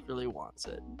he secretly wants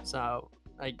it. So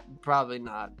probably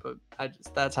not, but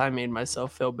that's how I made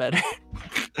myself feel better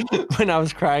when I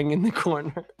was crying in the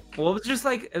corner. Well, it was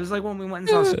like when we went and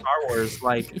saw Star Wars,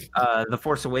 like The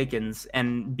Force Awakens,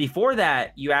 and before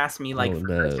that, you asked me like Oh, for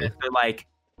no. Christmas,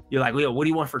 you're like, Leo, what do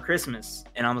you want for Christmas?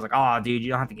 And I was like, oh, dude, you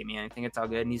don't have to give me anything. It's all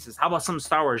good. And he says, how about some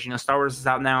Star Wars? Star Wars is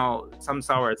out now. Some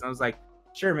Star Wars. And I was like,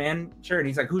 sure, man, sure. And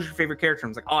he's like, who's your favorite character? I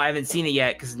was like, oh, I haven't seen it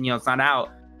yet because it's not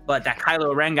out. But that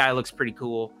Kylo Ren guy looks pretty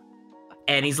cool.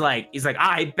 And he's like,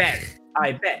 I bet.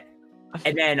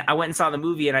 And then I went and saw the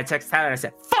movie, and I texted Tyler and I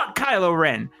said, fuck Kylo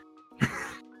Ren.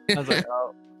 I was like,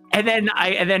 oh. And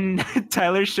then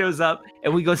Tyler shows up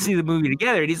and we go see the movie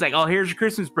together. And he's like, oh, here's your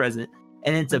Christmas present.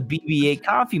 And it's a BB-8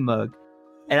 coffee mug.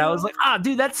 And I was like, oh,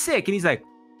 dude, that's sick. And he's like,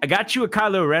 I got you a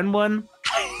Kylo Ren one.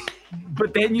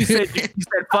 But then you said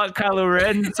fuck Kylo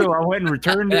Ren. So I went and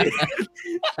returned it.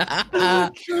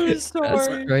 True story.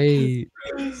 That's great.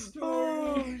 True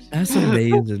story. That's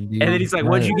amazing, dude. And then he's like,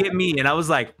 what'd you get me? And I was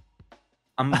like,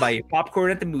 I'm going to buy you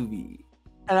popcorn at the movie.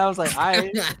 And I was like,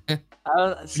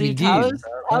 see, You did.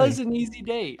 Tyler's an easy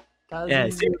date. Tyler's Yeah, an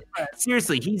easy date.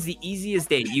 seriously, he's the easiest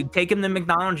date. You take him to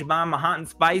McDonald's, you buy him a hot and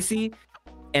spicy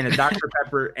and a Dr.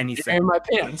 Pepper, and he's In my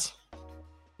pants.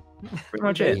 pretty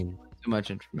much it. too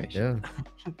much information.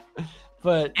 Yeah.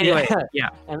 But Anyway, yeah. yeah,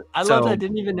 And I love that So- I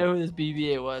didn't even know who this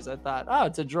BB-8 was. I thought, oh,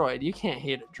 it's a droid. You can't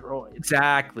hate a droid.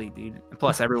 exactly, dude.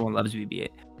 Plus, everyone loves BB-8.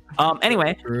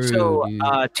 Anyway, True, so dude.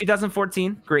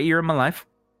 2014, great year of my life.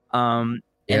 And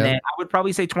Yeah. then I would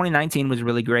probably say 2019 was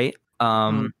really great.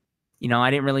 I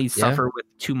didn't really suffer with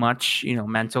too much,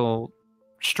 mental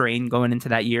strain going into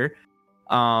that year.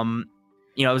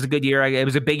 It was a good year. It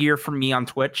was a big year for me on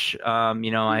Twitch. I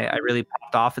really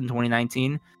popped off in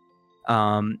 2019.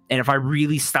 And if I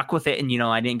really stuck with it and,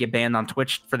 I didn't get banned on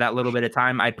Twitch for that little bit of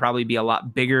time, I'd probably be a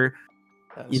lot bigger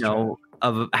That's you know,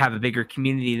 have a bigger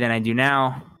community than I do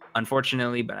now,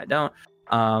 unfortunately, but I don't.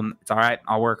 It's all right.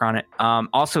 I'll work on it.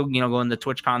 Also, you know, going to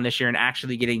TwitchCon this year and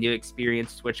actually getting to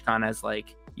experience TwitchCon as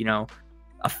like, you know,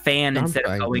 a fan instead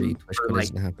of going for like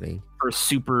for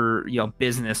super, you know,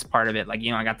 business part of it. Like,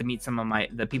 you know, I got to meet some of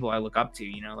the people I look up to,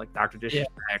 you know, like Dr.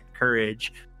 Disrespect,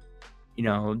 Courage, you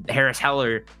know, Harris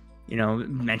Heller. You know,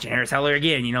 mention Harris Heller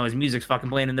again. You know, his music's fucking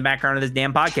playing in the background of this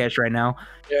damn podcast right now.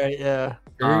 Yeah.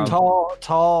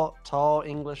 Tall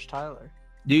English Tyler.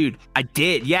 Dude, I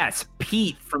did. Yes,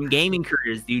 Pete from Gaming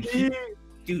Careers, dude.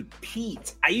 Dude,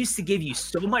 Pete. I used to give you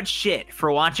so much shit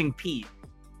for watching Pete,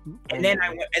 and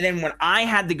then when I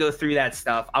had to go through that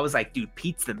stuff, I was like, dude,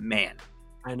 Pete's the man.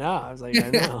 I know. I was like, I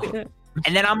know.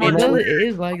 And then I'm on Twitter. It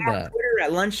is like that. Twitter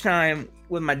at lunchtime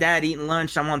with my dad eating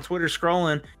lunch. I'm on Twitter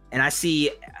scrolling, and I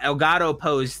see Elgato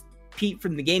post Pete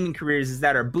from the Gaming Careers is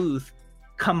at our booth.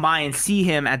 Come by and see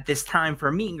him at this time for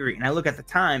a meet and greet. And I look at the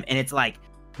time, and it's like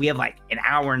we have like an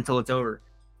hour until it's over.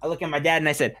 I look at my dad and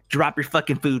I said, "Drop your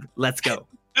fucking food. Let's go."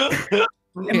 and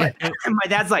my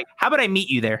dad's like, "How about I meet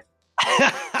you there?"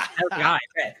 I was like, "All right,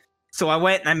 bet." So I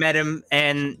went and I met him,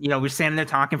 and you know, we were standing there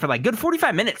talking for like good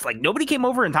 45 minutes. Like nobody came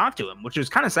over and talked to him, which was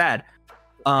kind of sad.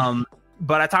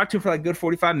 But I talked to him for like good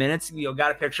 45 minutes. You know,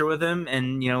 got a picture with him,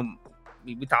 and you know,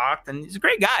 we talked, and he's a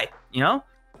great guy. You know,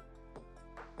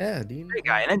 yeah, dude, great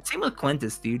guy. And then same with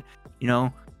Clintus, dude. You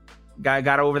know, guy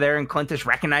got over there, and Clintus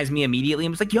recognized me immediately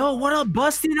and was like, "Yo, what up,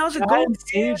 Busty?" And I was like, "Go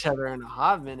see each other in a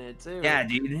hot minute, too." Yeah,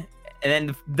 dude. And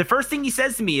then the first thing he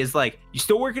says to me is like, "You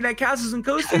still working at Castles and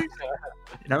Coasters?"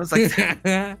 And I was like,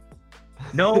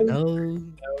 no.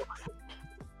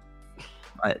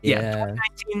 But yeah,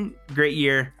 2019, great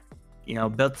year. You know,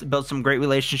 built some great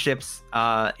relationships.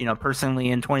 You know, personally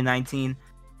in 2019.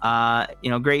 You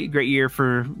know, great year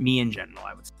for me in general,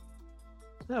 I would say.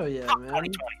 Oh yeah, man.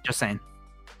 2020, just saying.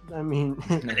 I mean,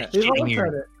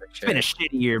 it's been a shitty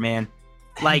year, man.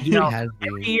 Like, you know,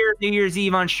 every year, New Year's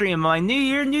Eve on stream, I'm like, "New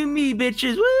Year, new me,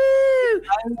 bitches,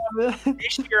 woo!"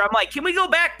 This year, I'm like, "Can we go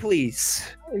back, please?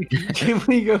 Can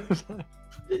we go back?"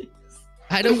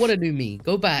 I don't want to do me.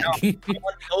 Go back. No,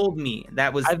 someone told me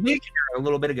that was a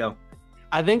little bit ago.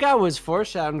 I think I was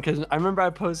foreshadowing because I remember I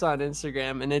posted on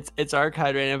Instagram and it's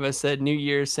archived right now. I said, "New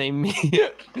Year, same me." Yeah,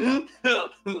 dude.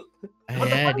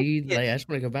 Like, I just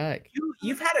want to go back.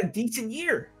 You've had a decent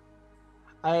year.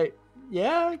 I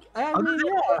mean, all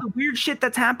the weird shit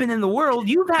that's happened in the world,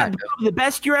 you've had the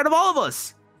best year out of all of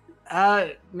us.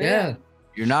 Man. Yeah,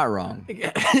 you're not wrong.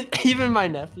 Even my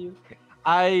nephew.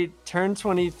 I turned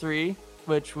 23,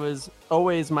 which was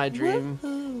always my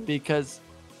dream because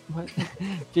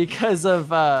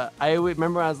of I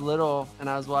remember when I was little and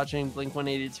I was watching Blink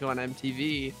 182 on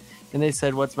MTV and they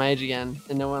said, "What's my age again?"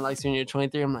 And no one likes when you're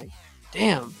 23. I'm like,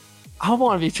 damn, I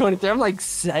want to be 23. I'm like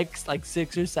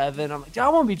 6 or 7. I'm like, I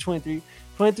want to be 23.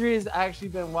 23 has actually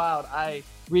been wild. I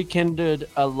rekindled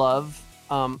a love.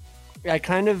 I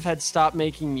kind of had stopped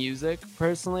making music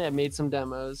personally. I made some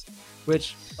demos,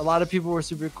 which a lot of people were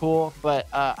super cool, but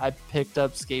I picked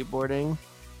up skateboarding.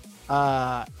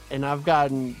 And I've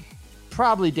gotten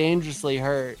probably dangerously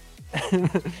hurt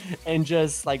in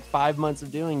just like 5 months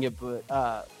of doing it.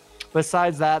 But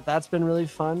besides that, that's been really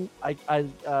fun.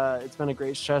 It's been a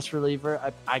great stress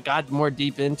reliever. I got more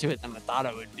deep into it than I thought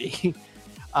I would be.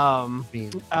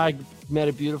 I met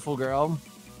a beautiful girl.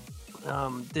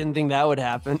 Didn't think that would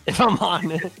happen, if I'm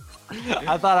honest.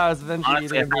 I thought I was eventually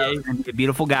going to be a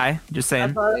beautiful guy. Just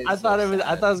saying. I thought it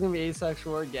was gonna be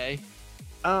asexual or gay.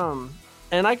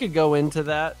 And I could go into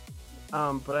that,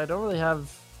 but I don't really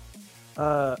have.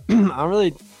 I don't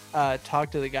really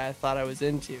talk to the guy I thought I was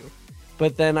into.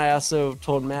 But then I also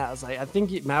told Matt. I was like, I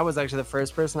think Matt was actually the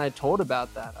first person I told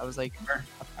about that. I was like,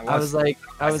 I was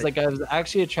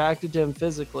actually attracted to him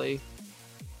physically,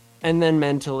 and then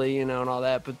mentally, you know, and all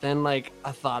that. But then like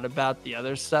I thought about the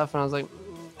other stuff, and I was like,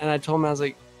 and I told him I was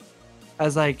like,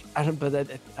 does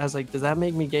that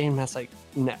make me gay? And Matt's like,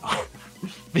 no.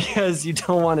 Because you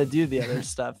don't want to do the other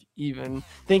stuff, even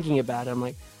thinking about it. I'm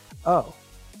like, oh,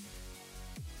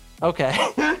 okay.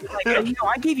 Like, you know,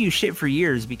 I gave you shit for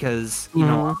years because, you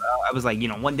know, I was like, you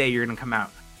know, one day you're going to come out.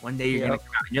 One day you're going to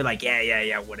come out. And you're like,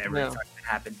 yeah, whatever. It's not going to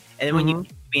happen. And then when you came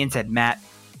to me and said, "Matt,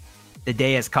 the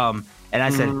day has come." And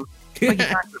I said, "What are you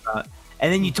talking about?"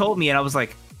 And then you told me, and I was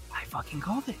like, I fucking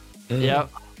called it. Yep.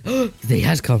 The day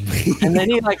has come. And then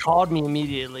he like called me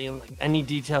immediately and like any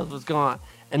details was gone.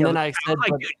 And then I said, I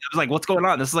was like, "What's going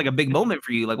on? This is like a big moment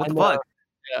for you. Like, what the fuck?"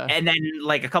 Yeah. And then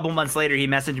like a couple months later, he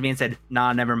messaged me and said,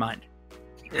 "Nah, never mind."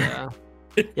 Yeah.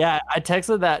 Yeah, I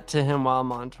texted that to him while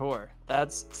I'm on tour.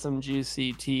 That's some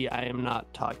juicy tea I am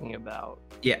not talking about.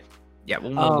 Yeah. Yeah,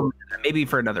 we'll maybe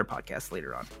for another podcast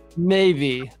later on.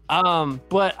 Maybe.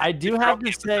 But I do have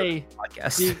to say,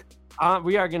 Podcast.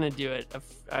 we are gonna do it.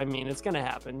 I mean, it's gonna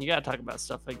happen. You gotta talk about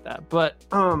stuff like that. But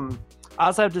I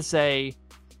also have to say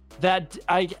that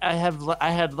I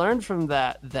had learned from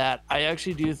that I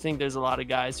actually do think there's a lot of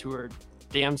guys who are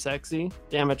damn sexy,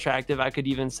 damn attractive. I could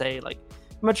even say like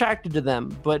I'm attracted to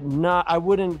them, but I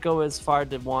wouldn't go as far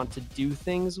to want to do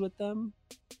things with them,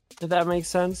 if that makes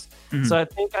sense. Mhm. So I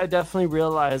think I definitely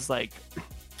realized like,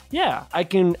 yeah, I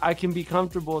can be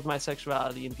comfortable with my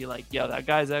sexuality and be like, yo, that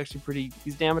guy's actually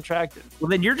he's damn attractive. Well,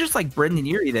 then you're just like Brendan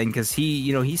Urie then, because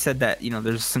he said that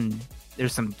there's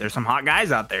some hot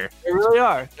guys out there. They really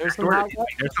are. There's some hot guys.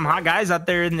 There's some hot guys out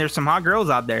there, and there's some hot girls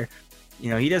out there.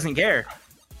 He doesn't care.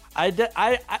 I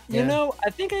Yeah. I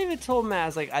think I even told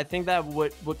Maz, like, I think that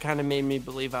what kind of made me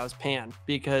believe I was pan,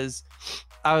 because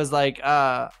I was like,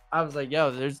 yo,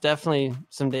 there's definitely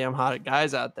some damn hot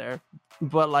guys out there,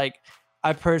 but like,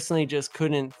 I personally just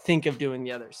couldn't think of doing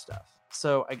the other stuff.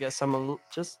 So I guess I'm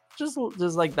just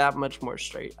like that much more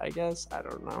straight, I guess. I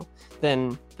don't know.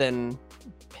 Than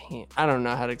pan. I don't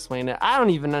know how to explain it. I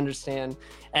don't even understand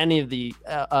any of the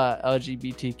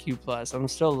LGBTQ plus. I'm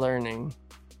still learning.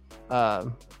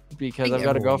 Because I've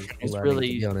got a girlfriend who's really,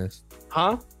 to be honest.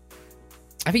 huh?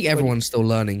 I think everyone's still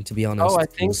learning, to be honest. Oh, I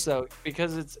think so,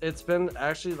 because it's been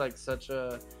actually like such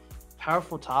a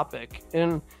powerful topic,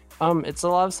 and it's a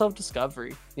lot of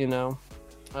self-discovery.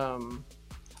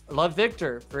 Love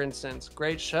Victor, for instance,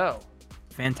 great show.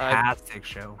 Fantastic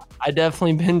show. I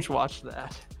definitely binge watched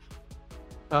that.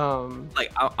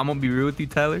 Like I'm gonna be real with you,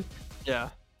 Tyler. Yeah,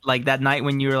 Like that night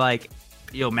when you were like,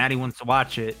 "Yo, Maddie wants to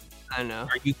watch it. I know.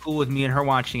 Are you cool with me and her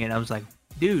watching it?" I was like,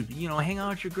 "Dude, hang out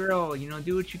with your girl.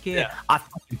 Do what you can." Yeah. I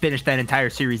fucking finished that entire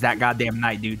series that goddamn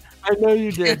night, dude. I know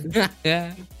you did.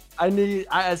 Yeah.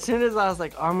 As soon as I was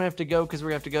like, oh, I'm gonna have to go because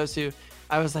we have to go to,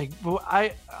 I was like, well,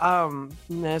 and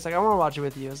it's like, I want to watch it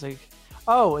with you. I was like,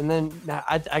 oh, and then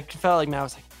I felt like I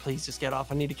was like, please just get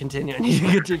off. I need to continue.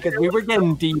 Because we were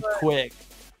getting deep quick.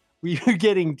 So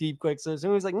as soon as he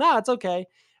was like, no, it's okay.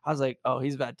 I was like, oh,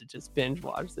 he's about to just binge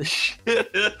watch this shit.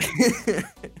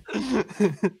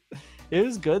 It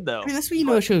was good though. I mean, that's when you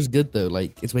know a show's good, though.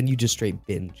 Like, it's when you just straight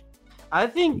binge. I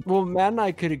think, well, Matt and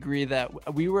I could agree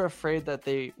that we were afraid that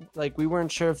we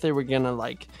weren't sure if they were gonna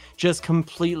like just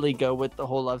completely go with the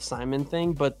whole Love Simon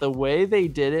thing, but the way they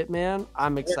did it, man,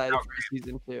 I'm excited for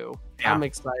season 2. Yeah. I'm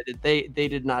excited. They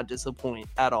did not disappoint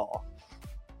at all.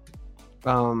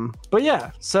 But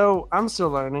yeah, so I'm still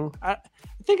learning. I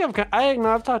think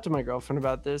I've talked to my girlfriend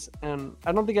about this, and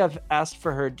I don't think I've asked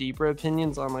for her deeper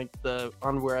opinions on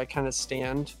on where I kind of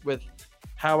stand with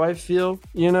how I feel,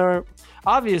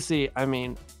 obviously. I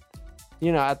mean,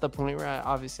 at the point where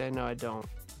I know I don't.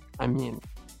 I mean,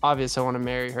 obviously I want to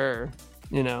marry her,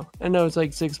 I know it's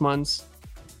like 6 months,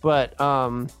 but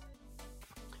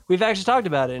we've actually talked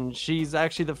about it, and she's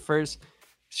actually the first,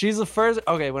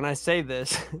 okay, when I say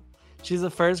this, she's the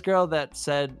first girl that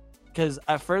said, because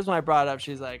at first when I brought it up,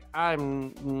 she's like,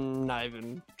 I'm not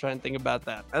even trying to think about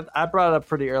that. I brought it up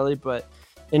pretty early, but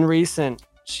in recent,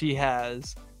 she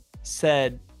has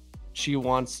said she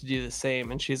wants to do the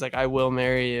same, and she's like, I will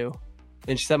marry you.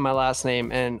 And she said my last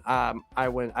name, and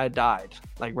I died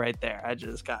like right there. I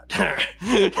just got her.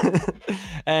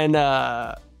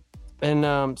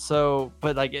 So,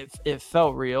 but like it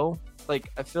felt real.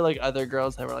 Like, I feel like other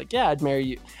girls that were like, yeah, I'd marry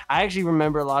you. I actually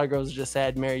remember a lot of girls just said,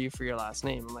 I'd marry you for your last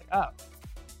name. I'm like, oh,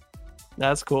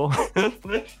 that's cool.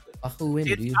 It's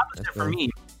opposite for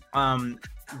me.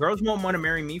 Girls won't want to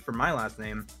marry me for my last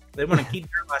name. They want to keep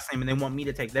their last name, and they want me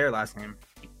to take their last name.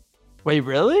 Wait,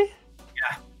 really?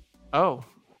 Yeah. Oh,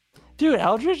 dude,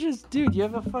 Eldridge is, dude, you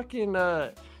have a fucking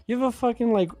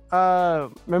like,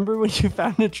 remember when you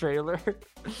found a trailer?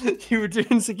 You were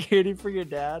doing security for your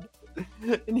dad,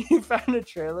 and you found a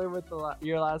trailer with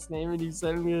your last name, and you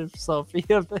sent me a selfie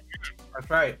of it. That's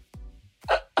right.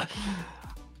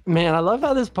 Man, I love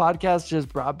how this podcast just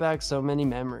brought back so many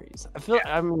memories.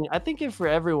 I think for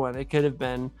everyone, it could have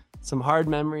been some hard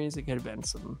memories. It could have been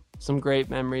some great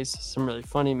memories, some really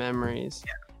funny memories.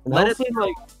 Yeah. And Let us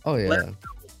hopefully, Oh, yeah.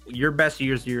 your best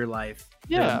years of your life.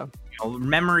 yeah.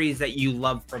 Memories that you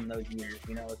love from those years.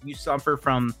 If you suffer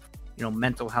from,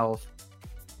 mental health,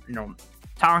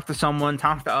 talk to someone,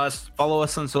 talk to us, follow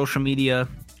us on social media.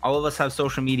 All of us have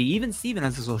social media. Even Steven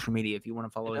has a social media if you want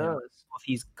to follow him. If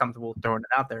he's comfortable throwing it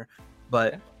out there.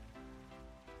 But,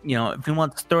 if he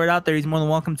wants to throw it out there, he's more than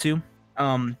welcome to.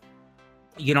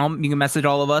 You can message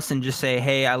all of us and just say,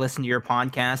 hey, I listened to your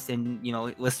podcast, and,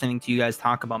 listening to you guys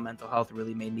talk about mental health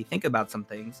really made me think about some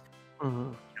things.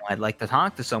 Mm-hmm. I'd like to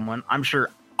talk to someone. I'm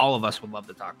sure all of us would love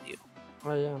to talk to you.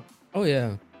 Oh, yeah. Oh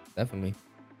yeah, definitely.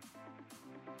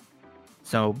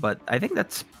 So, but I think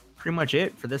that's pretty much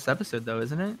it for this episode, though,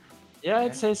 isn't it? Yeah,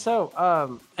 I'd say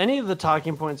so. Any of the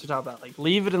talking points we talk about, like,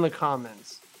 leave it in the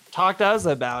comments. Talk to us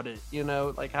about it. You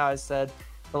know, like how I said,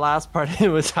 the last part it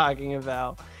was talking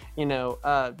about, you know,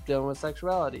 dealing with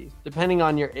sexuality. Depending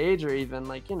on your age, or even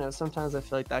like, you know, sometimes I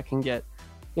feel like that can get,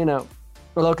 you know,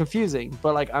 a little confusing.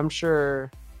 But like, I'm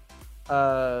sure,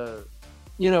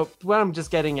 you know, what I'm just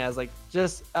getting at is like,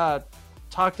 just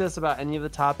talk to us about any of the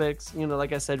topics. You know,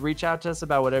 like I said, reach out to us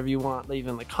about whatever you want. Leave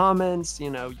in the comments. You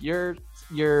know, your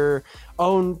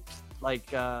own,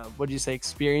 like, what do you say,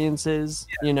 experiences.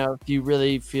 Yeah. You know, if you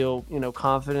really feel, you know,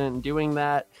 confident in doing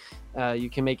that, you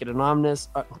can make it anonymous.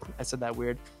 I said that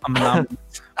weird.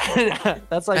 Anonymous.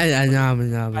 That's like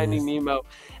Finding Nemo.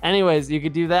 Anyways, you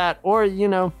could do that, or, you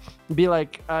know, be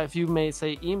like, if you may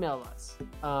say, email us,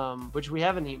 which we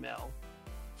have an email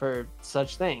for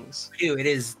such things. It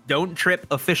is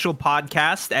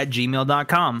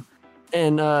don'ttripofficialpodcast@gmail.com.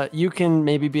 And you can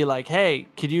maybe be like, hey,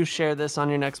 could you share this on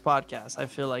your next podcast? I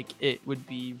feel like it would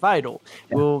be vital.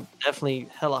 Yeah. We'll definitely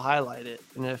hella highlight it.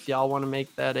 And if y'all want to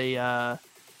make that a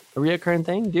reoccurring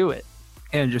thing, do it.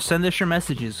 And just send us your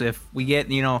messages. If we get,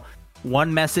 you know,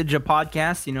 one message a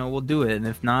podcast, you know, we'll do it. And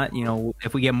if not, you know,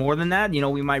 if we get more than that, you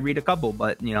know, we might read a couple.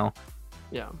 But, you know,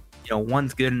 yeah, you know,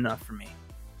 one's good enough for me.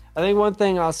 I think one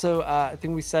thing also, I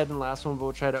think we said in the last one, but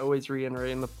we'll try to always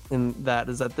reiterate in that,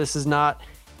 is that this is not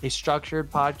a structured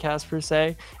podcast per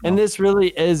se, and this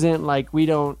really isn't like, we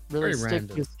don't really stick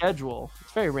to a schedule.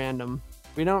 It's very random.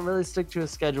 We don't really stick to a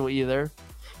schedule either,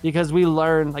 because we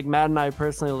learn, like Matt and I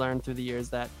personally learned through the years,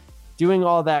 that doing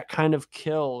all that kind of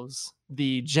kills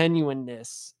the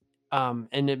genuineness,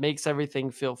 and it makes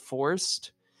everything feel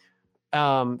forced.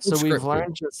 So we've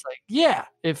learned just like, yeah,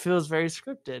 it feels very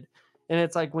scripted. And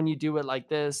it's like, when you do it like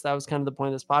this, that was kind of the point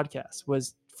of this podcast,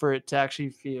 was for it to actually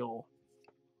feel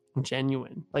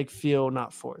genuine, like feel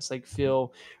not forced, like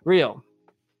feel real,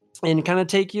 and kind of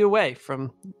take you away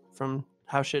from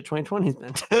how shit 2020's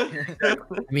been. I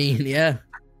mean, yeah.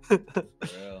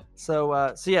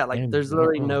 So yeah, like, there's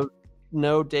literally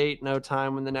no date, no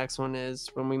time when the next one is.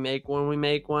 When we make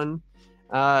one,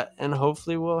 and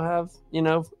hopefully we'll have, you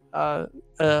know,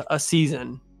 a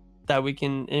season that we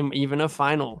can, even a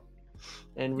final.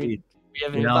 And we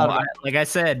haven't, you know, like I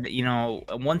said, you know,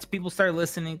 once people start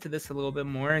listening to this a little bit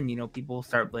more, and, you know, people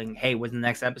start being, hey, what's the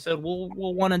next episode?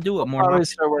 We'll want to do it more. Probably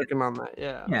start working on that.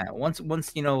 Yeah. Once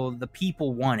you know, the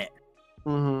people want it,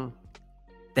 then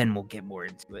we'll get more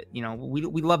into it. You know,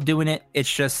 we love doing it. It's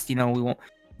just, you know,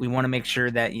 we want to make sure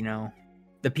that, you know,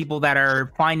 the people that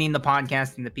are finding the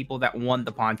podcast and the people that want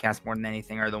the podcast more than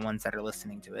anything are the ones that are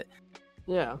listening to it.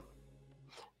 Yeah.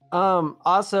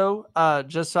 Also,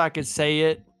 just so I could say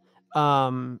it,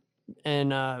 and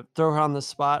throw her on the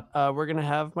spot, we're gonna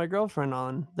have my girlfriend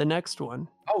on the next one.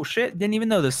 Oh shit, didn't even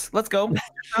know this. Let's go.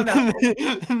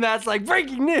 Matt's like,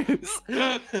 breaking news.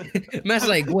 Matt's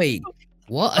like, wait,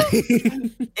 what?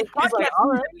 It's podcast like,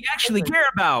 we actually care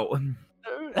about.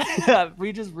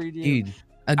 We just read you. Dude,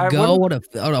 a girl on a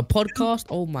podcast?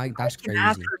 Oh my, that's crazy.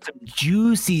 Ask her some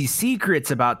juicy secrets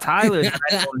about Tyler.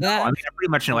 I don't know. I mean, I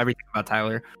pretty much know everything about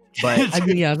Tyler. But I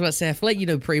mean, yeah, I was about to say, I feel like you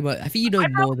know pretty much. I think you know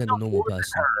more than a normal person.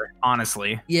 Her,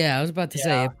 honestly. Yeah, I was about to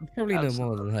say, I probably know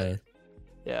more than her.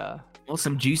 Yeah. Well,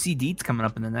 some juicy deets coming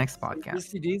up in the next podcast.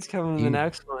 Juicy deets coming in the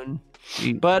next one.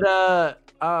 But I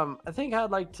think I'd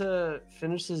like to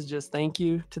finish this. Just thank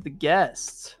you to the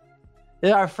guests.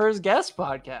 They're our first guest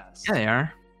podcast. Yeah, they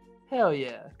are. Hell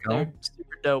yeah. Cool. They're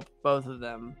super dope, both of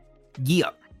them.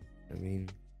 Yeah. I mean,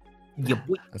 yeah,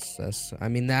 that's I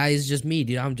mean, that is just me,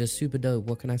 dude. I'm just super dope.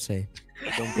 What can I say?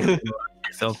 Don't get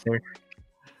yourself there.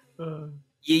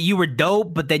 You were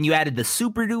dope, but then you added the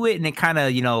super to it, and it kind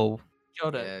of, you know.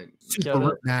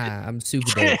 Super. Nah, I'm super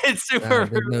dope. It's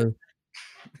super.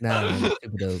 Nah, I'm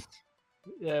super dope.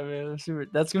 Yeah, man, super.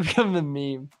 That's gonna become the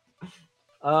meme.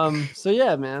 So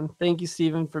yeah, man. Thank you,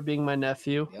 Steven, for being my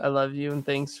nephew. Yep. I love you, and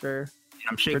thanks for.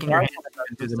 I'm shaking your hand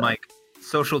through the mic.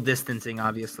 Social distancing,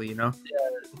 obviously, you know. Yeah.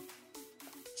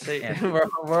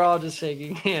 We're all just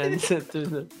shaking hands through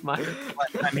the mic.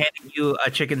 I'm handing you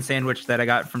a chicken sandwich that I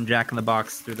got from Jack in the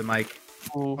Box through the mic.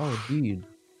 Ooh. Oh, dude.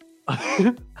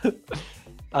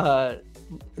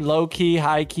 Low key,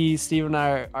 high key, Steve and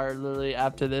I are literally,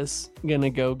 after this, gonna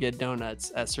go get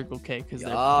donuts at Circle K because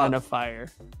they're kind of fire.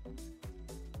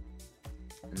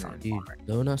 Dude,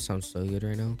 donuts sounds so good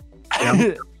right now.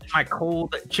 Yeah, my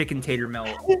cold chicken tater melt.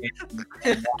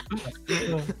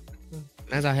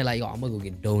 As I hear like, yo, I'm gonna go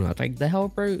get donuts. Like, the hell,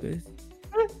 bro?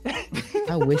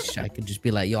 I wish I could just be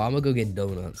like, yo, I'm gonna go get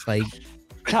donuts. Like,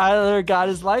 Tyler got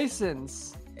his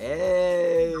license.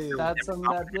 Hey. That's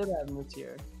something that did happen this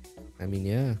year. I mean,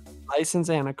 yeah. License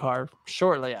and a car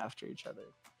shortly after each other.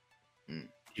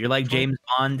 You're like James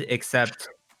Bond, except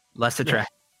less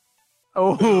attractive.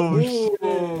 Oh,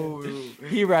 Ooh. shit.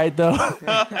 He right though.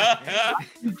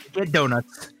 Get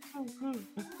donuts.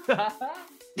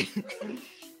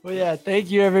 Well, yeah.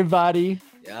 Thank you, everybody.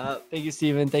 Yup. Thank you,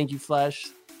 Steven. Thank you, Flesh.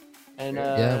 And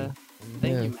Yeah.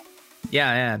 thank Yeah. you, man.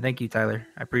 Yeah. Thank you, Tyler.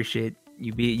 I appreciate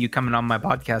you coming on my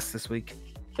podcast this week.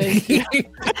 Thank you.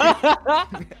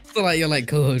 It's not like you're like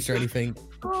co-host or anything.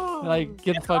 Like,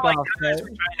 get the fuck off, right?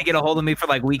 Trying to get a hold of me for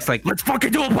like weeks. Like, let's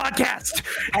fucking do a podcast.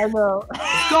 I know.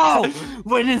 Go.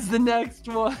 When is the next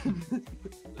one?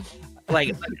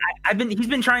 Like he's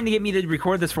been trying to get me to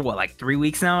record this for what, like 3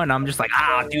 weeks now, and I'm just like,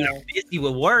 dude, I'm busy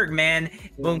with work, man.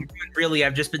 When really,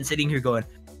 I've just been sitting here going,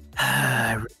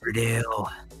 Riverdale.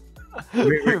 I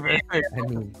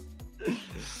mean,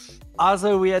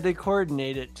 Also, we had to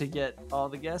coordinate it to get all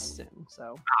the guests in.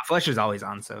 So, Fletcher's always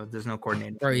on, so there's no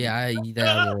coordinating. bro, yeah,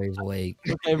 I'm always awake.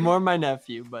 okay, more my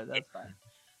nephew, but that's fine.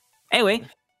 Anyway,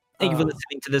 thank you for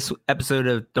listening to this episode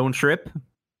of Don't Trip.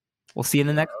 We'll see you in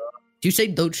the next. Do you say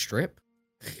don't strip?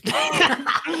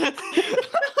 That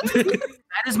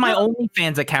is my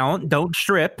OnlyFans account. Don't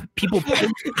strip. People.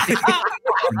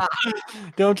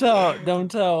 Don't tell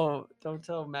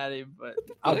Maddie, but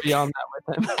I'll be on that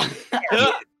with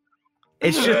him.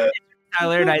 It's just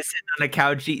Tyler and I sitting on the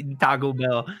couch eating Taco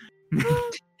Bell.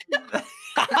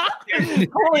 You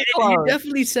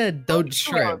definitely said don't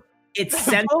strip. It's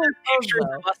censored pictures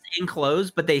of us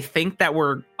enclosed, but they think that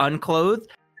we're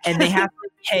unclothed, and they have to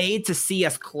pay to see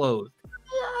us clothed.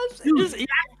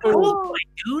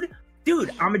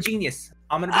 Dude, I'm a genius.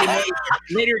 I'm gonna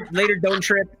be later. Don't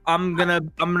trip. I'm gonna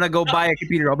go buy a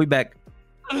computer. I'll be back.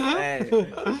 Hey.